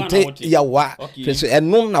obi nte yawa so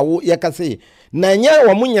eno na wo ye kase na nya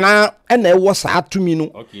wo munyina na ewo sa atumi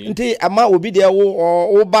no nti ama obi de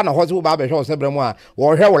wo ba na ho se wo ba be hwe se bremu a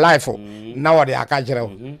wo hwe wo life na wo de aka kire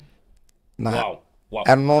na wow.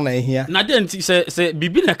 Eno na ehia. Na denti se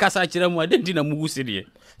bibi na kasa kire mu denti na mugu sidie.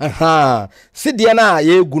 Sidie na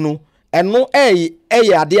ye egu no eno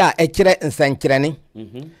eye ade a ekire nsankire ne.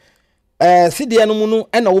 Sidie no mu no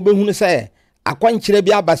na wo behunu se akwankire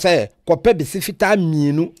bi aba se kope bisi fita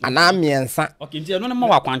mienu ana miensa. Okay, nti eno na ma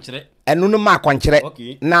wakwankire. Eno no ma akwankire.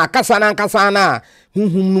 Na kasa na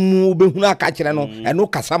hunhum no mu behunu aka kire no eno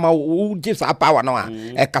kasa ma wo give up power no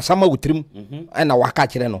a kasa ma wutrim na waka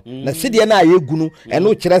kire no na sidie na ayegu no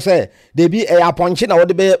eno kire se debi aponche na wo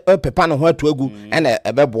de be pepa no ho atu agu na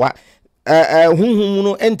ebeboa hunhum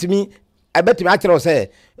no entimi ebetimi akire se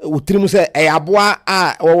wutrim se aboa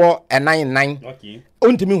a wo enan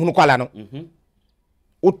ontimi hunu kwala no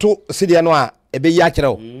uto sidie no a ebeyi akire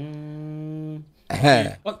o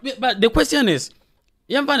but the question is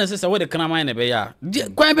yamba na sesa we de kana man na be ya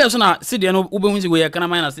kwan be so na sidie no ubehun si we kana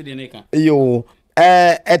man na sidie ne ka yo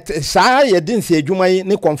sa ye din si adwuma yi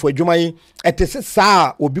ne konfo adwuma yi etese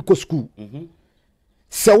sa obi ko school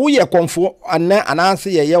se wo ye konfo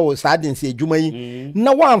ananse ye wo sa din si adwuma yi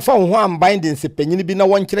na wo amfa ho amban din si panyini bi na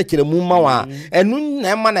won kyerɛkyerɛ mu ma wa enu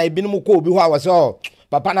na ma na ebi no ko obi ho a so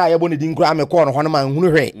papa na ye bo ne din kura me ko no ho no man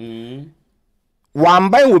hunu hwe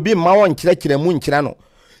wamban obi ma won kyerɛkyerɛ mu nkyerɛ no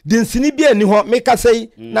dinsini bi ani ho meka sei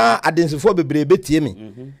na adensifo bebree betie me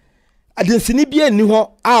adensini bi ani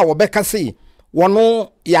ho a wo beka sei wono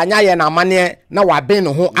yanya ye na amane na waben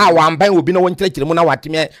no ho a wamban obi na won kyerɛkyerɛ mu na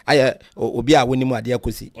watime aye obi a woni mu ade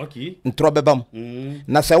akosi ntro bebam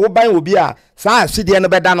na se wo ban obi a saa sidie no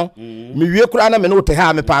beda no me wie kura na me no te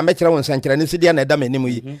ha me pa me kyerɛ won sankyerɛ ne sidie na eda manim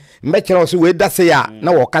yi me kyerɛ wo se we da se ya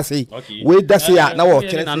na wo ka sei we da se ya na wo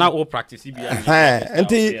kyerɛ na wo practice bi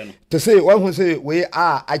enti to say one who say we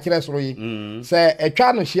a kyerɛ soro yi se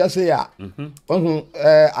etwa no hia se ya one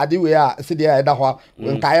ade we a sidie a eda ho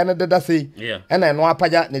nkae no deda sei ena no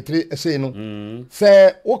apaja ne tri sei no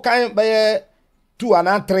se wo kan baye 2 and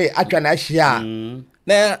 3 atwa na hia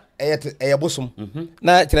na bosom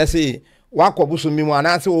na kyerɛ sei wako bosom mi mu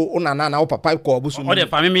anase wo nana na wo papa ko bosom o de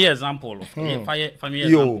fa me example fa me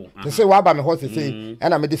example to say wa ba me ho sei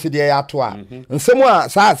ena me de sidie ya to a nsemu a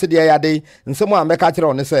saa sidie ya de nsemu a meka kyerɛ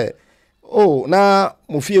one se oh na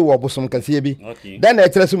mufie wo bosom kase bi then na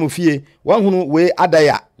kyerɛ se mufie wanhunu we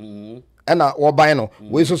adaya ena wo ban no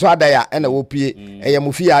we so adaya ena wo pie eye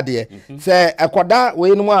mufie ade se ekoda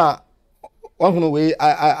we no a wanhunu we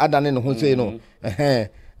adane no ho sei no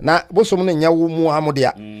na bosom no nya wo mu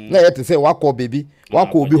amodia na yete se wakọ bebi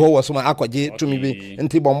wakọ obi ho wosom akọje tumi bi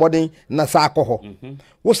nti bomboden na sa akọ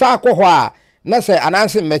wo sa akọ a na se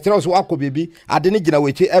ananse mekere so wakọ bebi ade ne gina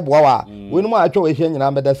wechi eboa wa we no ma atwa we hia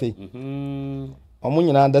nyina beda sei omo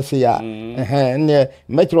nyina da sei ya ne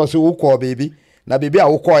mekere so wakọ bebi na bebi a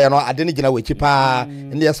wokọ ya no ade ne gina wechi pa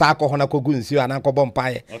ne sa akọ na kogu nsi ana kọbọ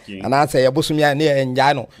mpae ananse ye bosom ya ne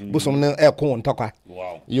enja no bosom no ekọ ntokwa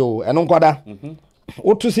yo eno nkoda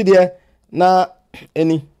otu sidie na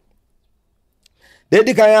eni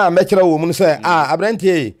dedi kan ya mekere wo mu se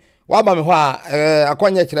abrantie wa ba me ho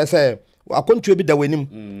akonye kire se akontuo bi da wanim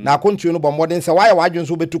na akontuo no bomboden se waye wadwon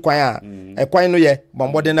so betu kwan a ekwan no ye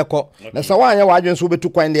bomboden ne ko na se waye wadwon so betu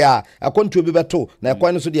kwan de a akontuo bi beto na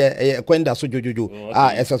ekwan no so de ekwan da so jojojo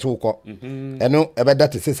eseso ko eno ebeda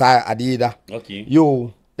te se sa adida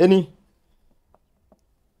yo eni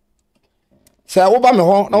se wo ba me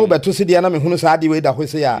ho na wo beto sidie na me hunu sa ade we da ho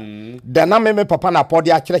se ya da na me papa na pode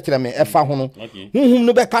a kyerɛkyerɛ me efa ho no hunhum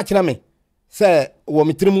no be ka kyerɛ me say wo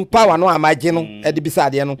mitrim power no amaje no e de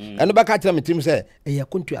bisade no eno beka kire mitrim say eya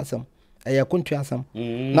kontu asam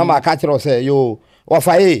na ma ka kire say yo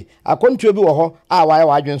wafaye akontu bi wo ho a waye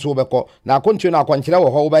wadwen so beko na akontu na akonkire wo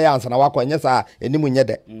ho wo be yansa na wakonye sa enimu nye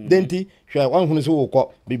de denti hwe wanhunu so wo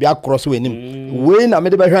ko bibia cross we enim we na me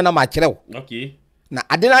de be hwe na ma kire wo okay na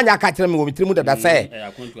ade na anya ka kire me wo mitrim dada say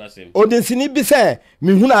odensini bi say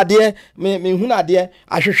me hunu ade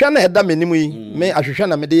ahwehwe na eda me enimu yi me ahwehwe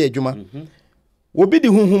na me de adwuma obi di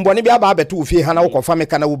hunhun boni bi aba abeto ofie ha na wo kofa me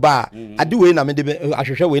kana wo ba ade we na me de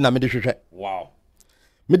ahwehwe we na me de hwehwe wow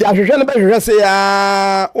me de ahwehwe na be hwehwe se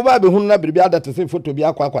ya wo ba be hunu na biribi adate se photo bi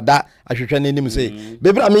akwakwada ahwehwe na enim se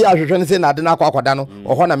bebra me ya ahwehwe ne se na ade na akwakwada no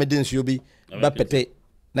oho na me de nsuo bi ba pete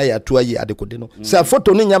na ya to ayi ade kode no se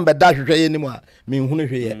photo no nyam be da ahwehwe ye enim a me hunu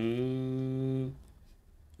hwe ye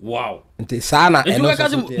wow nti sana eno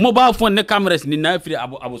so mobile phone ne cameras ni na afiri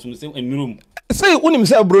abosum se enirum say unim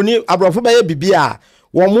say broni abrofo ba ye bibia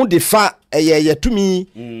wo mu de fa ye tumi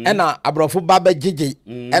na abrofo ba ba gege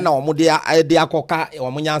na wo mu de akoka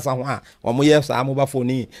wo mu nyansa ho a wo mu ye sa mobile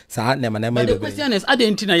phone sa na ma the question is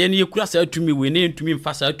adentina ye ne yekura sa tumi we ne tumi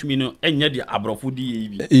mfa sa tumi no enya de abrofo di ye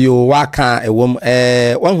bi yo waka ewom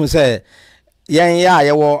won hu say yen ya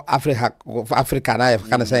ye wo Africa na ye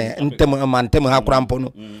kana say ntem ha kurampo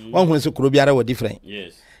no won hu so kuro biara wo different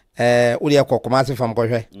yes uri ekokoma se fam ko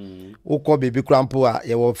hwe ukọ baby krampo a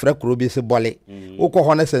ye wo fra kuro bi se bole ukọ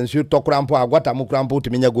ho na sensu to krampo a gwata mu krampo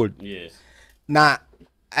tumi nya gold yes na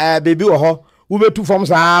baby wo ho wo betu fam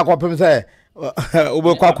sa ko pem se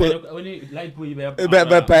wo kwa ko be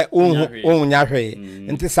nya hwe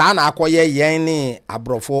nti sa na akoye yen ni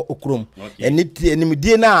abrofo okrom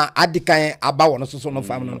enimdie na adikan aba wo no so no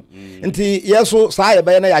fam no nti yeso sa ye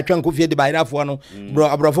be na ya twan ko fie di bairafo no bro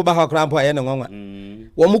abrofo ba ha krampo a ye ne nwanwa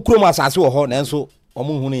wo mu krom asase wo ho na nso wo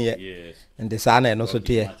mu hunu ye ndi sana eno so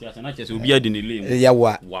tie na chese obi adi ne lem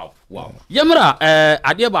yawa wow yemra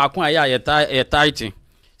ade ba akon aya ye tight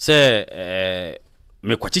se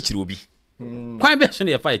me kwachichiri obi kwan be so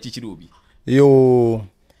ne ye fa ye chichiri obi yo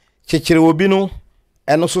chichiri obi no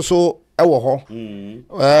eno so ewo ho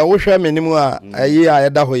wo hwe menimu a ayi a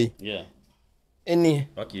yeda ho yi eni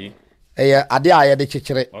okay ade a yede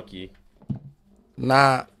chichiri okay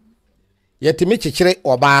na yetimi chichiri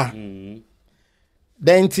oba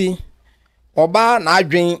denti oba na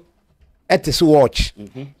adwen etese watch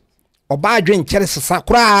oba adwen kere sesa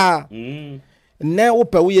kura ne wo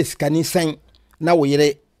pe wo yesikani san na wo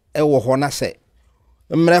yere ewo ho na se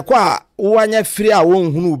mreko a wo anya firi a wo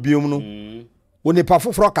nhunu obiom no wo nipa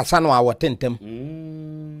foforo kasa no a wo tentem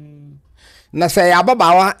na se ya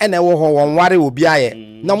babawa ene wo ho won ware obi aye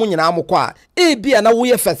na mo nyina amukọ a ebia na wo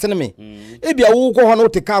ye fesene me ebia wo ko ho no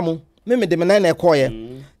teka mu me de me na ekoye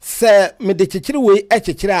se me de chichiri we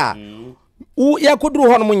echichiri a wo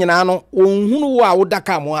yakoduru ho no nyina no onhunu wo a wo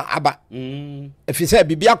daka mo aba efise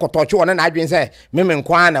bibia kotoche wona na adwen se me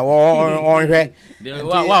nkwa na onhwe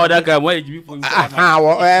wa daka mo ejibi fo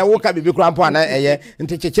wo ka bibi krampo na eye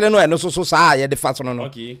nti chichiri no eno so saa ye de fa so no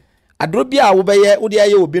okay adro bia wo be ye wo de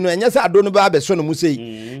aye obi no enye se adro no ba be so no mu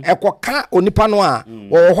sei ekoka onipa no a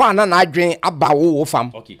wo ho ana na adwen aba wo fam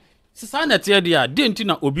okay sisa na tie dia de nti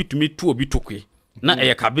na obi tumi tu obi tokwe na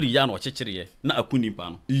eye kabiri ya na ochechiriye na akuni pa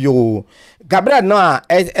no yo gabra no a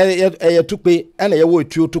eye tukpe na ye wo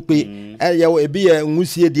etuo tukpe ye wo ebi ye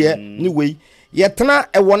nwusie de ni wei ye tena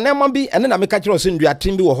e wonema bi ene na meka kire o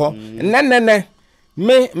nduatem bi wo ho nenne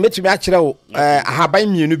metumi a kire wo ahaban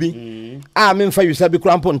mienu bi a me mfa yusa bi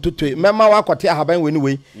krampo ntotwe mema wakote ahaban we ni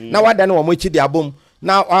wei na wada ne wo mo chidi abom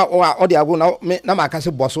na odi ago na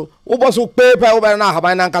makase boso wo boso pepe wo be na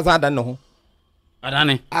ahaban na nkasa dan no ho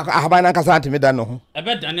adane ahaban na nkasa antimi dan no ho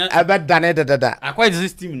ebe dane dada akwa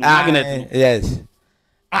system no magnet no yes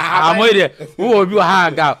amoide wo obi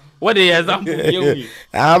ha ga what the example yewi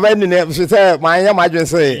ahaban ni ne se manya madwen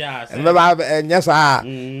se me ba nyesa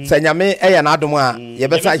se nyame eye na adom a ye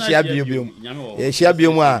be sa hia biom ye hia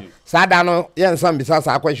biom a sada no ye nsam bisa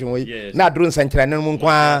sa question we na aduru nsankyere ne mu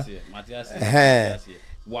nkwa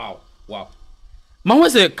wow ma ho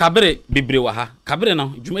se kabere bebre wa ha kabere na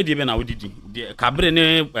dwumadi be na wodidi kabere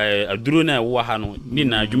ne aduru na wo ha no ni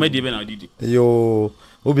na dwumadi be na wodidi yo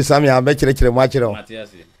obi sami a be kire mu akire o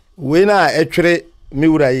we na etwere mi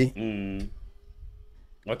wura yi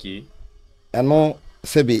okay eno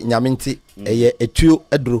sebi nyamenti eye etuo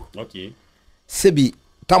aduru okay sebi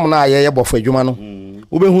tam na ye bofo adwuma no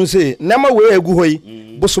wo be hu se nema we egu hoyi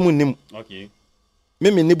bosom nim okay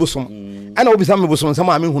mimi ni bosom ana obi sami bosom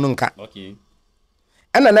sama me hunu nka okay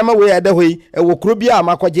ana nema we ada hoyi ewo kuro bia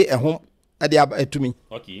makoje ehom ade atumi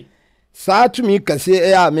okay saa tumi kase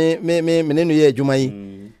ya me ne no ye adwuma yi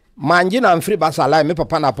manji na mfiri basala me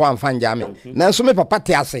papa na po amfanja me nanso me papa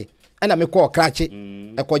te ase na me kɔ krache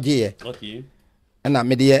ekɔgye okay na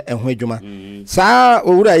me de ɛho adwuma saa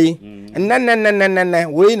owura yi nne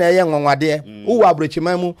we na ɛyɛ nwanwade wo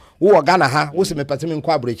abrochima mu wo Ghana ha wo se me pese me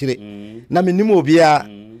nkɔ abrochire na me nim obi a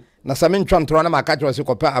na sa me ntwontoro na maka kyerɛ se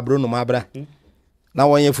kɔpɛ abro no mabra na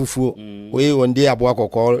wonye fufuo we wonde aboa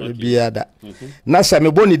kokɔ bia da na sa me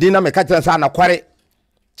boni din na me ka kyerɛ sa na kware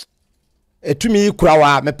etumi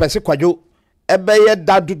kurawa me pese kwadwo ɛbɛyɛ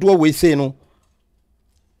da dodo we sei no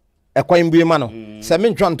ekwan bue ma no se me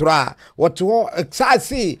ntwontoro a wote ho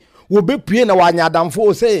exasi wo bepue na wanya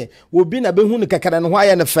adamfo se wo bi na behu ne kekere no ho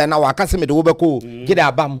aye ne fe na wakase me de wo beko gide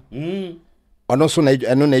abam ono so na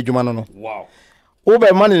eno na adwuma no wow wo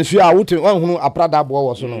be ma ne nsuo a wote wanhunu aprada abo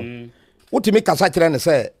wo so no wotimi kasa kire ne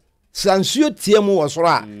se sansuo tiemu wo so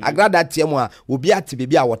a agrada tiemu a obi ate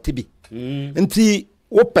bebi a wote bi nti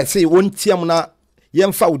wo pese won tiemu na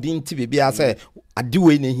yemfa wodi nti bebi a se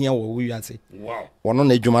adiwe ne hia wo wiase wow wono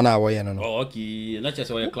na adwuma na wo ye no oh okay na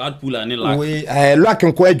chese we cloud pool ani lack we lack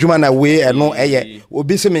nko adwuma na we eno eye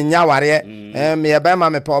obi se me nya ware me ye ba ma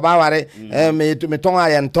me pa oba ware me ton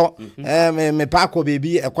aye nto me pa ko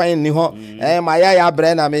bebi ekwan ni ho ma ya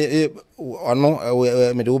bre na me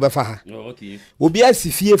ono me de wo be fa ha oh okay obi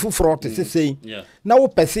asifie fufuro te sesei na wo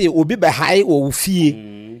pese obi be hai wo fie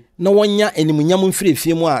na wonya animunyam mfiri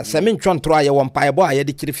fie mu a se me ntwontoro aye wo mpa ebo aye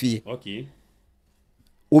de kire fie okay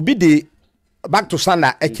obi de back to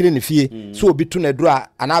sanda ekire ne fie so obi tu na duru a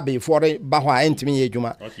anabe fore ba ho a entimi ye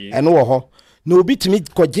adwuma eno wo ho na obi timi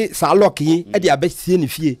koje sa lock yi e de abesie ne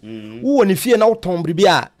fie wo ne fie na wo ton bribi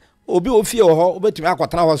a obi o fie wo ho obetimi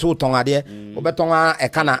akotana ho so wo ton ade obeton a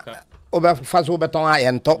ekana obefa so obeton a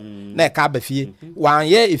yento na eka ba fie wan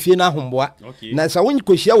ye efie na homboa na sa won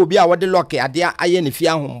kohia obi a wode lock ade aye ne fie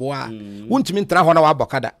ahomboa wontimi ntra ho na wa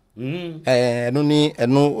bokada eno ni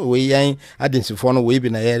eno we yan adensifo no we bi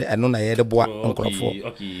na ye eno na ye de boa nkrofo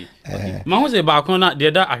okay ma ho se ba kon na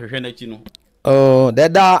de da ahwehwe na chi no de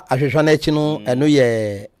da ahwehwe na chi no eno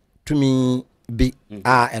ye tumi bi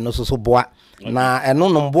a eno so boa na eno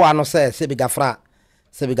no boa no se bi gafra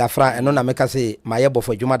eno na meka se maye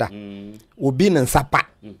bofo dwumada obi ne nsapa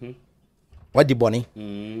wadi boni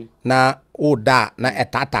na oda na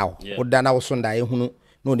etataw oda na wosonda ye hunu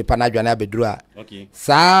no nipa na adwane abeduru a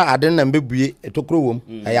saa aden na mbebue etokro wom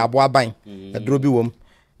aya abo aban eduro bi wom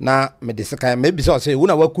na me de sika me bi se wo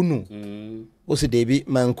na wakunu o se debi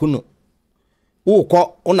mankunu wo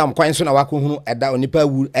ko onam kwan so na wakohunu eda onipa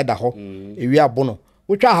wu eda ho ewi abo no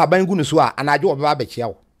wo twa haban gunu so a anaje wo ba bechia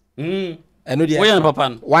wo eno de wa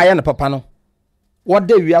ye na papa no wo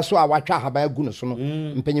de wi so a watwa haban gunu so no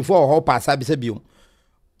mpanyifo ho pa asa bi se biom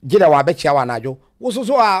gida wa bechia wa anajo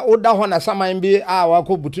wososo a oda ho na saman bi a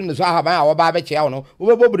wakobutu ne so ahaban a wo ba bechia wo no wo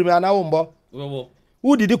bebobrim ana wo mbo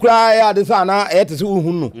wo didi kura ya de sa na e te se wo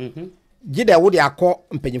hunu gida wo de akọ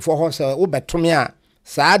mpanyifo ho se wo betome a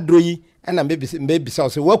saa droyi na mbebi sa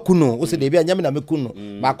so wakunu wo se de bi anyame na mekunu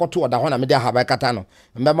ba akoto oda ho na me de ahaban kata no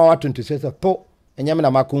mbema watuntu se po anyame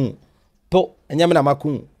na makunu po anyame na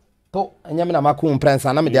makunu po anyame na makunu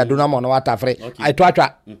prensa na me de adona mo no watafre ai to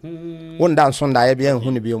atwa wonda nsonda ya bia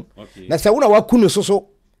hu ne biom na se wona wakunu soso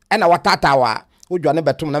na watata wa wodwane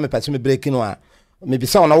betom na me pese me break no a me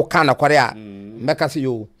bisa wona wo kana kware a meka se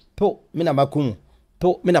yo po me na makunu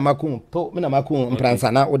po me na makunu po me na makunu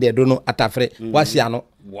prensa na wo de adono atafre wasia no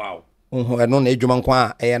wow eno na edwuma nko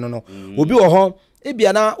a no no obi wo ho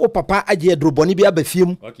ebia na wo papa age adroboni bi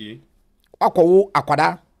abafiem okay akọwo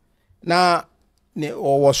akwada na ne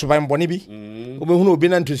wo soban boni bi obehunu obi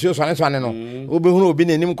na ntusio swane no obehunu obi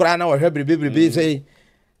na nim kora na wo hwe bribe sei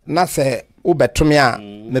na se wo betome a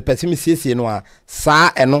me pesimi siesie no a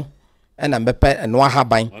saa eno na mbepe eno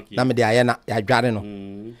ahaban na me de aye na ya dware no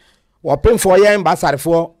wo pemfo ye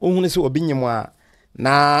mbasarefo ohunu se obi nyim a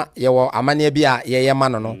na ye wo amane bi a ye ma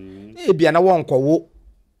no no ebia na wo nkọwo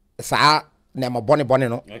saa na mabone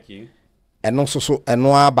no okay eno soso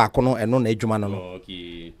eno abako no eno na adwuma no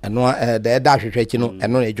okay eno da da hwehwe chi no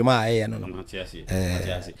eno na adwuma aye no matiasi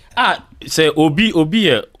se obi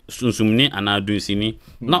ye sunsumni anadonsini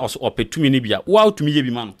na opetumi ni bia wa otumi ye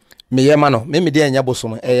bi ma no me ye ma no me de anya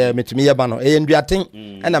bosom metumi ye ba no nduaten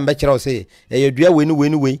na mbekere o se dua we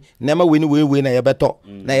na ma we na ye beto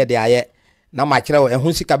na ye de aye na ma kire o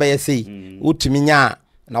ehu sika be ye sei utumi nya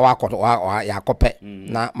na wakoto ya kope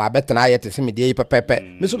na ma betena aye te se me de pepepe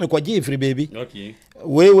me so me kwaje ifiri baby okay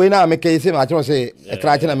we na me kai se ma kire o se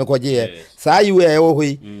ekrache na me kwaje ye saa yi we wo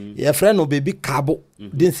hoi ye frɛ no baby kabo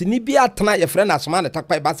densini bi atena ye frɛ na asoma na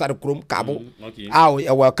takpai basare krom kabo aw ye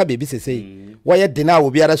wa ka baby sesei wo ye de na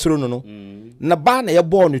obi ara soro no na ba na ye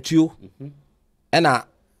bo no tuo na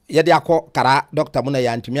yɛde akɔ kara doctor mu na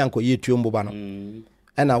yɛantumi ankɔ yɛ tuo mboba no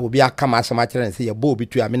ɛna obi aka ma asɛm akyerɛ ne sɛ yɛbɔ obi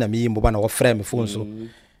tuo a me na meyi mboba na wɔfrɛ me phone so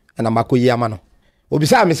ɛna makɔ yi ama no obi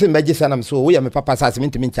sa me sɛ mbɛgye sɛ na me so woyɛ me papa sa sɛ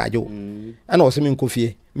mentumi nkyagye wo ɛna wɔsɛ me nkɔ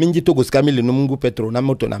fie mengye togo sika milinum ngu petro na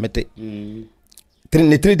moto na mete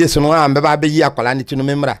ne 3 days no a mbɛba bɛyi akwala ne ti no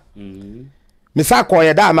memra me sa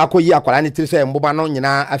kɔyɛ da makɔ yi akwala ne ti sɛ mboba no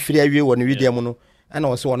nyinaa afiri awie wɔ ne wideɛ mu no ɛna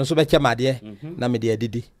wɔsɛ wɔno so bɛkyɛ madeɛ na me de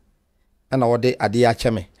adidi ɛna wɔde adeɛ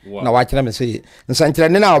akyɛ me na wakyerɛ me sɛ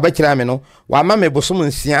nsankyerɛne na wɔbɛkyerɛ me no wama me bosom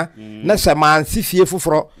nsia na sɛ mansi fie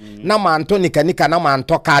foforɔ na mantɔ nika na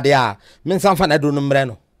mantɔ kade a me nsa mfa na aduro no mmerɛ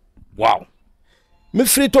no wow me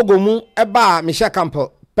free Togo mu ɛba me hyɛ camp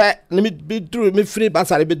pɛ na me free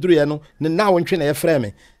basare beduru ye no ne na wontwe na yɛfrɛ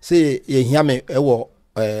me sɛ yɛhia me ɛwɔ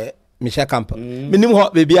me hyɛ camp menim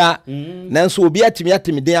hɔ bebia nanso obi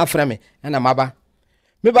atimi den afrɛ me ɛna maba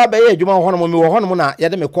me ba bɛyɛ adwuma hɔ no me wɔ hɔ no na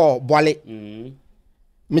yɛde me kɔ boale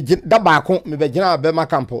me da baako me bɛgyina bɛma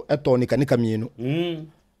campo ɛtɔ nika mienu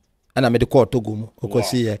ana me de kɔ Togo mu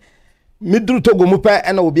okosi yɛ me duru Togo mu pɛ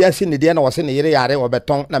ɛna obi asi ne deɛ na wɔse ne yere yare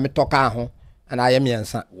wɔbɛtɔn na me tɔka ho ana ayɛ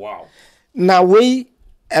miɛnsa wow na wei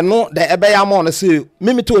ɛno da ɛbɛyɛ ama no sɛ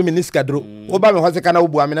me to me niska dro wo ba me hɔ se kana wo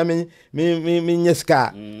bua me na me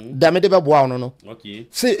nyeska da me de bɛboa wo no okay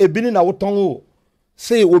sɛ ebini na wotɔn o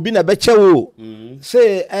sɛ obi na bɛkyɛ wo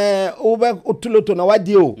sɛ wo bɛ otuloto na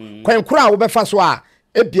wadi o kwankura wo bɛfa so a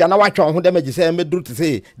ebia na watwa ho damage sɛ me duru te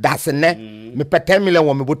sɛ dasenne me pɛ 10 million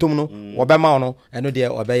wɔ me botom no wo bɛma wo no ɛno deɛ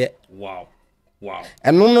ɔbɛyɛ wow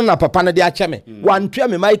ɛno no na papa no de akyɛ me wantua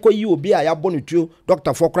me mai kɔ yi obi a yɛabɔ no tuo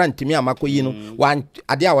doctor fo kra ntimi a makɔ yi no wan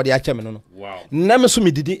ade a wɔde akyɛ me no na me so me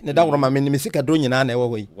didi ne da woroma me me sika dro nyina na ɛwɔ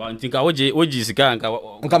hɔ yi ntinka woji sika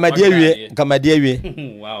nka made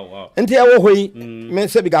awie wow nti ɛwɔ hɔ yi me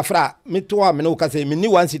sɛ bigafra me to a me no ka sɛ me ni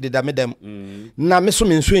wansi de da me dam na me so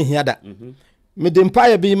me nso ehia da me de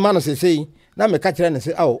mpa bi ma no sesei na me ka kyerɛ ne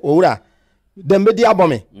sɛ aw owura dem be di abɔ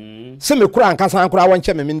me sɛ me kura ankasa ankura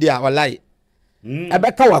wɔnkyɛ me ndi a wallahi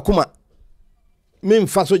ebeka wakuma me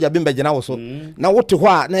mfa soja bi mbɛgyina wo so na wote hɔ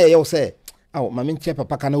a na yɛyɛ wo sɛ aw ma me nkyɛ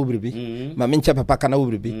papa kana wobiribi ma me nkyɛ papa kana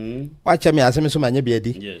wobiribi wakyɛ me asɛm so ma nya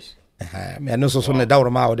biadi yes me no so ne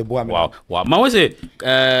dawro ma wo de boa me wow ma wo sɛ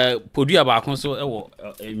podua ba ko so ɛwɔ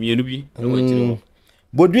mienu bi ɛwɔ kyiri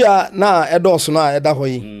bodua na ɛdɔso na ɛda hɔ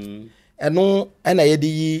yi ɛno ɛna yɛde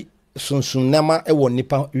yi sunsun nema ɛwɔ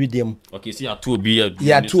nipa widiem okay si ato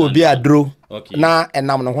obi adro na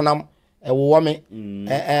ɛnam no honam ɛwɔ me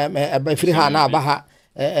ɛbɛfiri ha na aba ha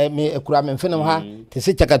me ekura me mfenem ha te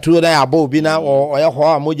se chakatuo na aba obi na ɔyɛ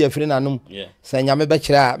hɔ a mogya firi nanom sɛ nyame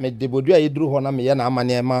bɛkyerɛ a me de bodua yɛduru hɔ na me yɛ na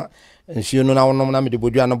amane ma nsuo no na wonom na me de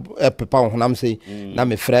bodua no pepa wo honam sei na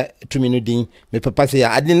me frɛ tumi no din me pepa sei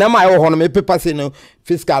ade nam a ɛwɔ hɔ no me pepa sei no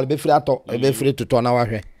fiscal bɛfiri atɔ bɛfiri totɔ na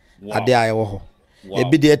wahwɛ ade a ɛwɔ hɔ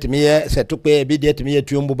ebi de etimi ye setokpe ebi de etimi ye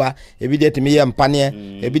tuombuba ebi de etimi ye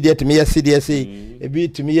mpane ebi de etimi ye CDS ebi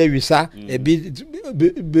etimi ye wisa ebi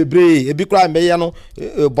bebre ebi kura mbeya no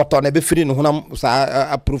botton ebi free no honam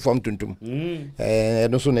sa approve from tuntum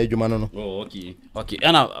no so na edwuma no oh okay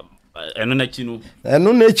ana eno na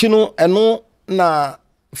chi no eno na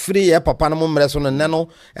free ye papa no mmerɛ so no no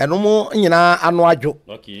eno mo nyina ano adwo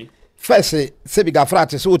okay first se biga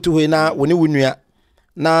frate so otu hoi na woni wunua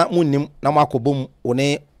na munim na makobom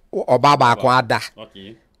one oba ba ko ada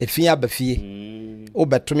okay efi abafie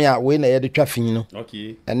obetumi a we na ye de twa fin no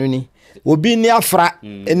okay eno ni obi ni afra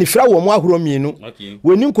enifra wo mu ahoro mienu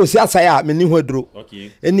woni nkosi asai a meni ho aduro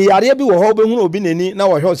okay eni yare bi wo ho be hunu obi nani na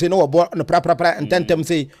wo hwe se na wo bo no pra ntentem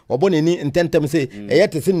se wo bo nani ntentem se eye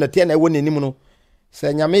tese no te na wo nani mu no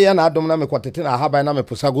se nyame ye na adom na me kwotete na haban na me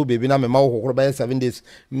posago bebi na me ma wo kokoro be 7 days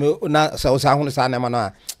na sa wo sa hunu sa na ma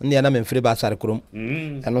na ne na me mfiri ba sare krom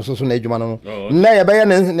eno so na edwuma no na ye be ye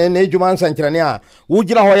na edwuma nsankyerane a wo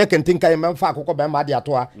gira ho ye kentinka ye memfa akokɔ be ma de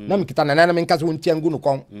ato a na me kita na me nkase wo ntia ngu no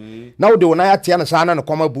kon na wo de wo na ya tia na sa na no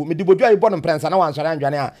kɔma bu me di bodu ayi bɔ no prensa na wansɔre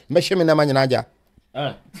anwane a me hye me na ma nyina agya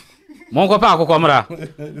Monko pa akokɔ mra.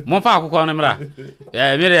 Mon fa akokɔ no mra.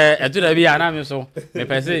 Mere edura bi ana me so. Me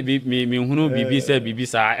pese me hunu bibi se bibi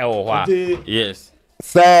sa ɛwɔ hɔ a. Yes.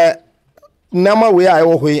 Sɛ nama we a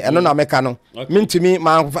ɛwɔ hɔ yi ɛno na meka no. Mintimi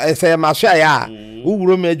ma sɛ ma hwɛ ya a.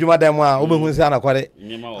 Wo me adwuma dem a wo behu sɛ anakɔre.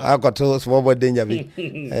 Akɔto small boy danger bi.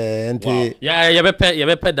 Nti ya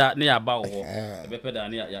bɛpɛ da ne ya ba wo hɔ. Bɛpɛ da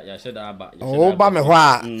ne ya hyɛ da aba. Wo ba me hɔ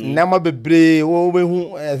a nama bebre wo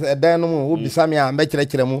behu ɛdan no mu wo bisa me a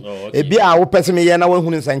mbɛkyerɛkyerɛ mu. Ebi a wo pɛsɛ me yɛ na wo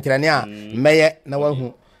hunu nsankyerɛne a mɛyɛ na wo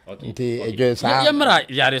hu. Nti edwe sa. Ya mra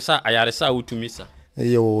yaresa wotumi sa.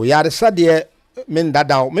 Yo yaresa de men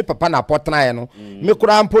dada me papa na potna ye no. Me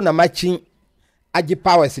kura mpo na machi agi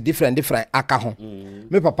powers different aka ho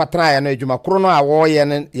me papa tra ya no adwuma kro no a wo ye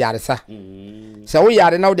ne yaresa se wo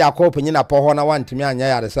yare na wo de akọ panyin apọ ho na wantimi anya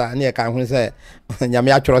yaresa na ye kan hu se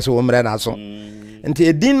nyame atworo se wo mre na so nti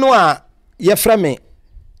edin no a ye fra me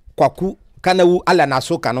kwaku kana wu ala na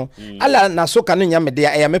soka no ala na soka no nyame de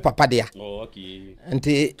ya me papa de ya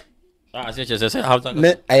nti se hausa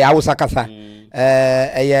ne ya hausa kasa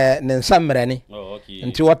ye ne nsamre ni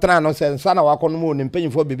nti wotra no se nsa na wakọ no mu ne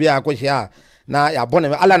mpanyifo bibia akohia na ya bone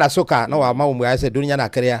ala na soka na wa ma wo mu ya se dunya na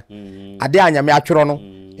krea ade anyame atworo no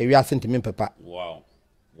ewi asentimi papa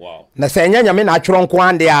na se nyame na atworo nko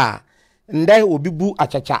ande a ndai obibu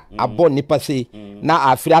achacha abo nipa se na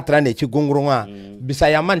afiri atra na echi gongoro a bisa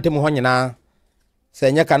ya mantem ho nyina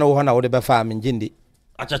se nya kana wo ho na wo de befa menjindi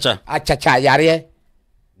achacha yare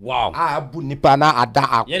abu nipa na ada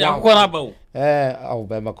akwa ya ko na ba au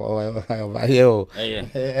be mako yo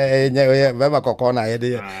be mako ko na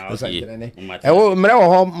yede wo mre wo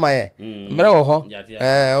ho maye mre wo ho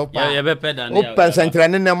ya be peda ne o pen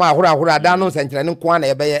sentrene ne ma ahura da no sentrene ko na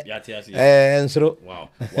ye be ye nsoro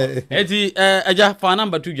eti aja fa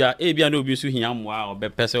number 2 ja e bia na obi su hia moa o be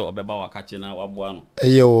pese o be ba wakache na waboa no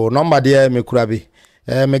yo number de me kura bi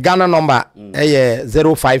me Ghana number ye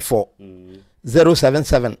 054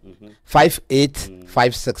 077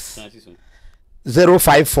 5856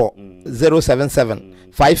 054 077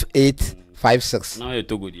 5856 na e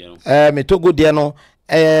Togo die no me Togo die no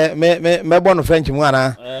me bon French mu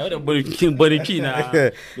ana body chi na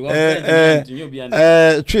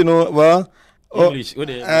chi no well English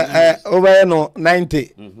over no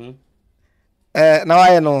 90 now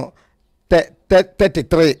I know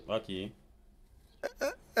 33 okay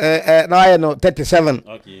now I know 37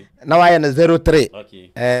 okay now I know 03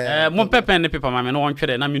 okay mo pepe ne paper ma me no won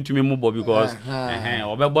twere na mentumi mo bo because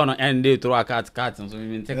obegbo no end day through cat so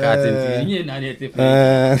me take cat nti na na te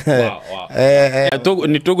wow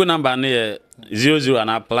ni Togo number ne 00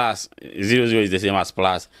 and plus 00 is the same as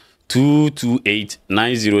plus 228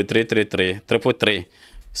 90333 333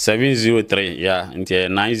 703 yeah nti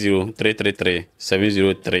 90333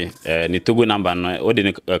 703 ni Togo number no o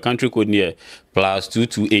de country code ni plus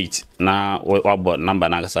 228 na wabo number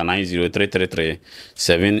na kasa 90333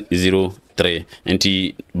 703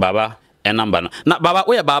 nti baba number na baba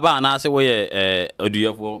we baba na say we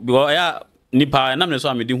oduyefo because ya nipa na me so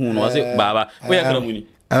amedi hu no say baba we kramuni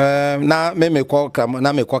na me ko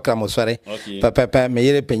kram sore pepe me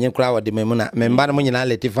yire penye kura wode me mu na me mba no nyina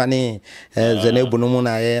letifa ni zenebu no mu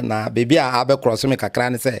na ye na bebi a abe cross me kakra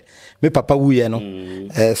ne se me papa wuye no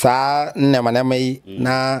sa nne manama yi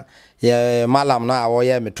na ye malam na awo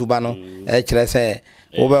ye metuba no kire se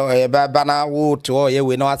wo ba na wo to ye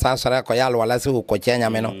we no asa sore ko ya alwala se ko kyanya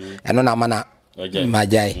me no eno na mana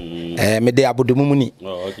majai me de abudumumuni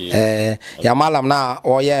ya malam na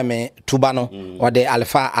oye me tuba no o de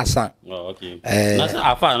alfa asan na sa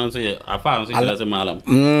afa no so kila malam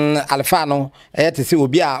alfa no te se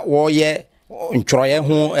obi a wo ye ntworoye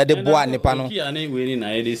ho de boa nipa no ki ane we ni na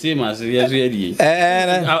de same as yeso ye die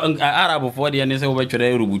arab for de ne se wo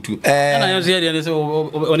betwere rubutu na yeso ye de ne se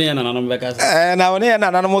oni ya nananom be kasa na oni ya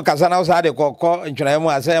nananom kasa na so ade kokko ntworoye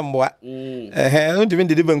mu ase mboa ntimi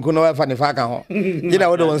ndidi banku no fa ne fa ka ho gina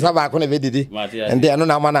wo de wonsa ba ko na be didi ndi eno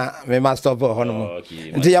na mana me master for ho no mu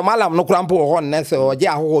ndi ya malam no krampo ho ne se oje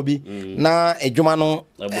ahoho bi na edwuma no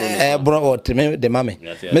bro otime de mame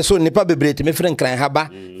me so nipa bebrete me fren kran haba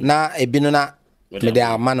na ebinu na me de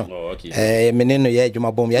amano meneno ye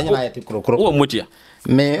adwuma bom ya nyina yete krokro wo motia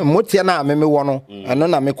me motia na me wo no eno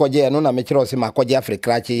na me koje eno na me kire o se makoje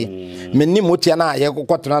afrika chi me ni motia na ye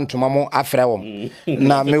kokotona ntoma mo afra wo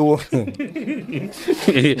na me wo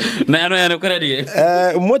na eno eno kore die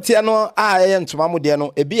motia no a ye ntoma mo de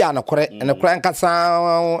no ebi ya na kore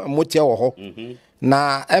nkasa motia wo ho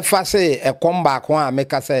na efa se ekomba ko a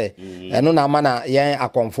meka se eno na mana yen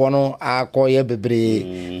akonfo no akoye bebre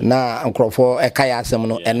na nkrofo ekaya asem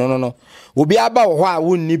no eno no obi aba wo ho a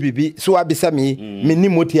wonni bibi so abisa me ni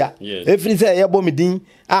motia efri se ye bo medin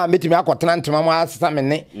a metimi akotena ntema mo asesa me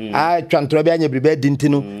ne a twantoro bi anya bribe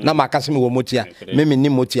dintinu na makase me wo motia me ni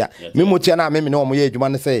motia me motia na me ne wo mo ye adwuma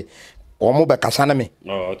ne se wo mo be kasa na me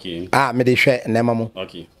me de hwe nema mo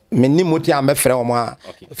me ni motia amefre wo mo a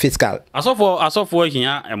fiscal asofo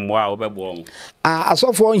hia emboa obebo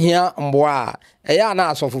asofo hia mboa eya na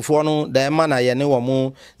asofofo no da ma na ye ne wo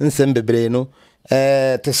mo nsem bebre no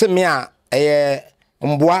te se me a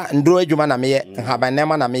mboa ndro adwuma na meye haban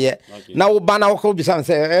nema na meye na wo ba na wo bi sam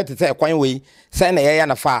se te se kwan we se na ye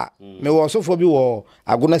na fa me wo sofo bi wo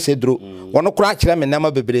agona sedro wono kura kire me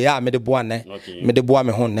nema bebre ya me de boa ne me de boa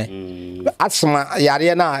me ho ne asma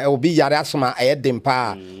yare na obi yare asma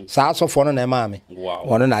dempa sa sofo no na ma me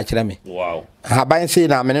ono na akyerɛ me haban sei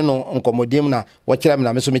na me no nkomodim na wɔkyerɛ me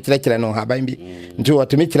na me so me kyerɛ no haban bi nti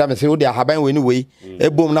wɔtumi kyerɛ me sɛ wo de haban we ni wei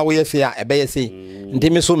ebom na wo yɛ sei a ɛbɛyɛ sei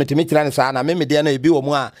nti me so me tumi kyerɛ ne saa na me de na ebi wɔ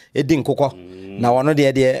mu a edi nkokɔ na wɔno de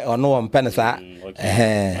ɔno wɔ mpɛ ne saa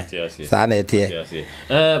saa na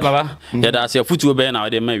ɛteɛ baba yɛda ase afutuo bɛyɛ na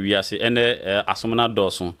wɔde ma wiase ɛnɛ asom na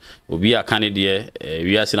dɔɔso obi aka ne deɛ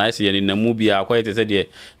wiase na ayɛsɛ yɛne namu bi a akɔyɛ te sɛ deɛ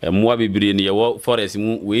mmoa bebree ne yɛwɔ forest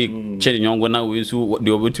mu wei kyɛ ne nyɔngo na wei nso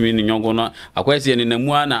deɛ ɔbɛtumi ne nyɔngo no akɔyɛ sɛ yɛne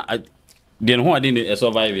namu a na deɛ no ho ade ne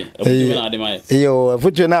survive afutuo na ade ma yɛ yo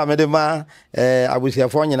afutuo na mede ma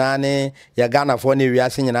abusiafoɔ nyinaa ne yɛ Ghanafoɔ ne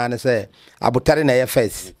wiase nyinaa ne sɛ abotare na yɛ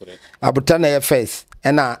first abotare na yɛ first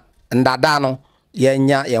ɛna ndada no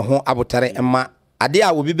yɛnya yɛ ho abotare ɛma ade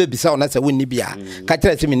a obi bebisa ona sɛ wonni bia ka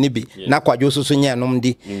kyerɛ sɛ menni bi na kwadwo so nyɛ nom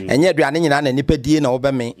di ɛnyɛ aduane nyinaa na nipa die na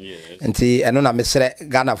wobɛme nti ɛno na mesrɛ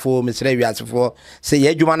Ghanafoɔ mesrɛ wiasefoɔ sɛ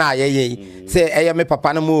yɛ adwuma na ayɛyɛ sɛ ɛyɛ me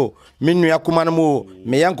papa no mu me nua kuma no mu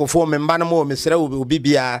me yankofoɔ me mba no mu mesrɛ obi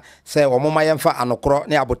bia sɛ ɔmoma yɛmfa anokorɔ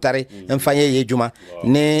ne abotare mfa yɛ adwuma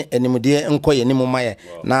ne animdie nkɔ yɛ nimu mayɛ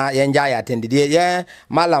na yɛngya yɛ atendidie yɛ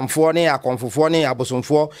malamfoɔ ne akɔmfofoɔ ne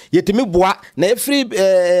abosomfoɔ yɛtumi boa na efiri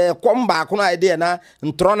kɔm baako na ɛde na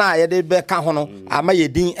ntro na yɛde bɛka ho no ama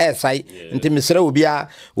yɛdin ɛsai nti mesrɛ obi a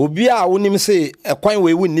wonim se kwan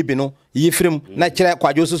we wonni bi no yifrim na kyerɛ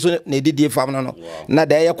kwadwo soso na edidie fam no na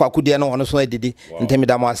da yɛ kwakodie no ɔno so adidi nti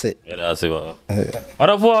medam ase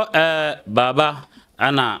ɔrɔfo baba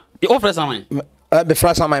ana ofre saman be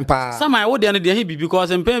fra saman pa saman wo de ne de bibi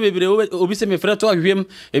because mpɛn bebre obi se me frɛ to ahwem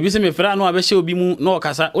ebi se me frɛ no abɛhyɛ obi mu na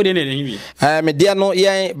ɔkasa wo de ne de bi me de no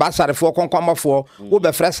yɛn basarefoɔ konkwamafoɔ wo be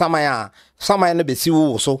frɛ saman a saman no besi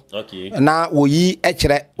wo so na woyi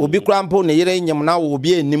ɛkyerɛ obi kura mpo ne yere nyem na wo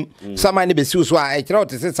obi anim saman no besi wo so a ɛkyerɛ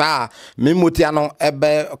wote se saa me motia no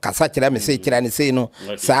ɛbɛ kasa kyerɛ me se kyerɛ ne se no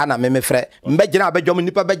saa na me frɛ mbɛgyina abɛdwom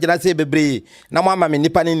nipa bɛgyina se bebre na mo ama me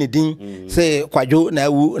nipa ne din se kwadwo na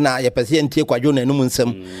awu na yɛpɛse ntie kwadwo na enum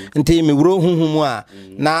nsɛm nti me wuro huhumu a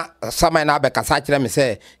na saman na abɛkasa kyerɛ me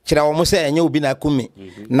se kyerɛ wo mo se enye obi na akumi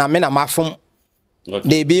na me na mafom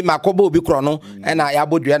debi makobo obi kro no na ya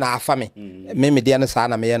bodua na afa me de no saa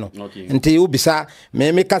na me ye no nti obisa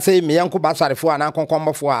me ka sei me yanko basarefo ana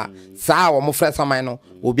konkonbofo a saa wo mo frɛ saman no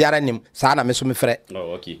obiara nim saa na me so me frɛ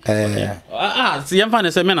si yamfa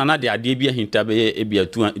ne se me na de ade bi ahinta be e bia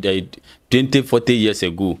 20-40 years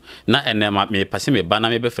ago na enema me pase me ba na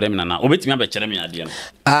me be frɛ me na obetimi abɛkyerɛ me ade no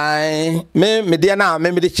ai me de na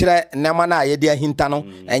me de kyerɛ nema na ye de ahinta no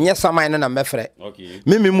enye saman no na me frɛ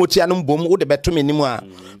me motia no mbom wo de beto me nimu a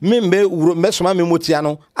me mbe wuro me soma me motia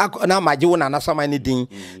no na magye wo na saman ni din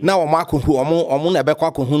na wo makohu omo na be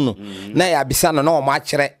kwakohu no na ya bisa no na wo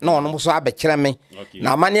makyerɛ na ono so abɛkyerɛ me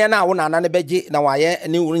na amane na wo na ne begye na waye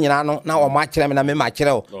ne wuro nyina no na wo makyerɛ me na me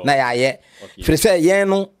makyerɛ wo na ya ye firi sɛ yɛn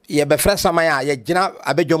no ye be frɛ saman a ye gina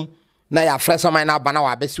abedwom na ya frɛ saman na bana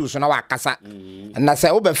wa besi so na wa kasa na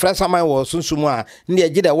sɛ wo be frɛ saman wo sunsumu a ne ye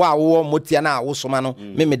gide wa wo motia na wo soma no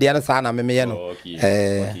me de no saa na me ye no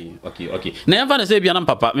okay na yɛmfa ne sɛ bia na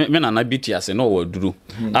papa me na na biti ase na wo duru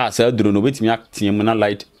a sɛ duru no betimi ateam na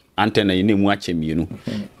light antenna yi na mu akyɛ mienu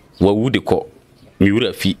wa wu de kɔ mi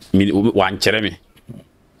wura fi wa nkyerɛ me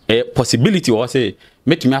possibility was say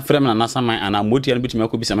make me afrem na saman ana motia no betimi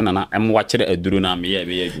akobisa me na em wa kyerɛ aduru na me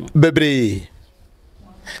ye adwuma bebre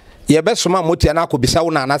ye be soma motia na akobisa wo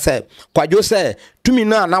na sɛ kwadwo sɛ tumi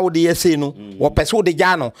na na wo de yɛsei no wo pɛse wo de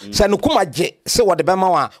gya no sɛ no kuma gye sɛ wo de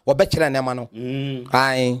bɛma wa wo bɛkyerɛ nema no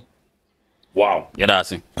ai wow yɛda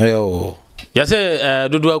ase yo yɛsɛ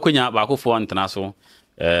dodo akonya baakofo ntena so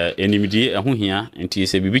enimdi ɛho hia nti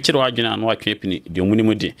sɛ bibi kyerɛ wadwena na watwe pini de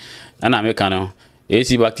omunimu de ana meka no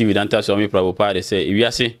AC activity danta so me prabo pa de say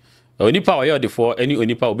ewiase onipa wa yodefo ani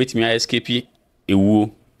onipa obetimi escape ewu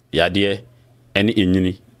yade ani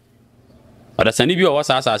enyini adasani bi o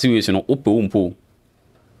wasa asase we so no opompo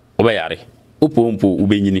obeyare opompo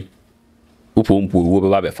ubenyini opompo wo be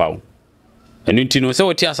ba be fawo enu ntino se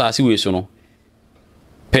woti asase we so no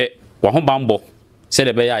pe wa ho bambo se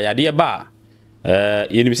de be ya yade ba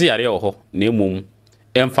yenim se yare ho na emom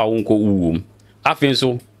emfa wo nko wuwum afin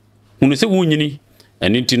so hunu se wunyini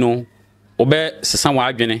enti no obe sesa wa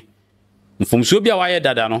adwene mfomso bia wa ye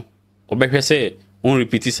dada no obehwe se on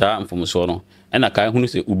repeat sa mfomso no ena kai hunu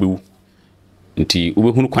se ubewu nti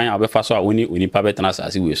ubehunu kwan a obefa so a oni onipa betena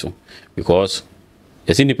asase we so because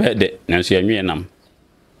yesi nipa de nanso ya nwie nam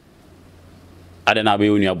ade na be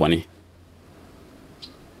oni abone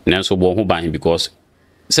nanso bo ho ban because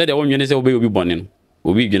said the one say obi bone no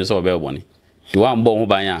obi dwene se obe bone ti wa mbo ho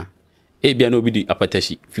ban a e bia na obi di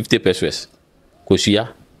apatashi 50 pesos kosia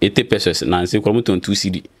 80 pesos na nse kromo ton 2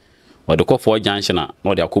 cd o de ko 4 junction na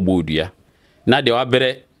o de akobo odua na de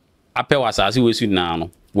wabere apɛ wasase wesu na no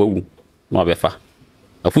wawu na obefa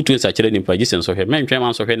afutu nsakire nipa gisen so hwe mentwe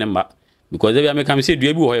man so hwe ne mba because they be come say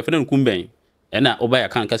dua bi wo hwe fere nkumben ena oba ya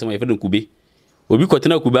kan kase ma fere nkube obi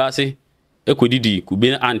kotena kube ase ekodidi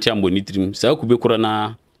kube anti ambo nitrim sa kube koro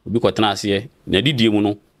na obi kotena ase na didie mu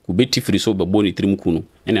no kube tifiri so bebo nitrim ku no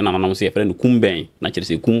ene na nanam se fere nkumben na kire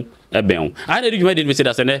se kum eben a na di dwuma de be se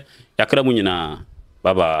da se ne yakra mu nyina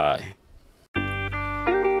bye bye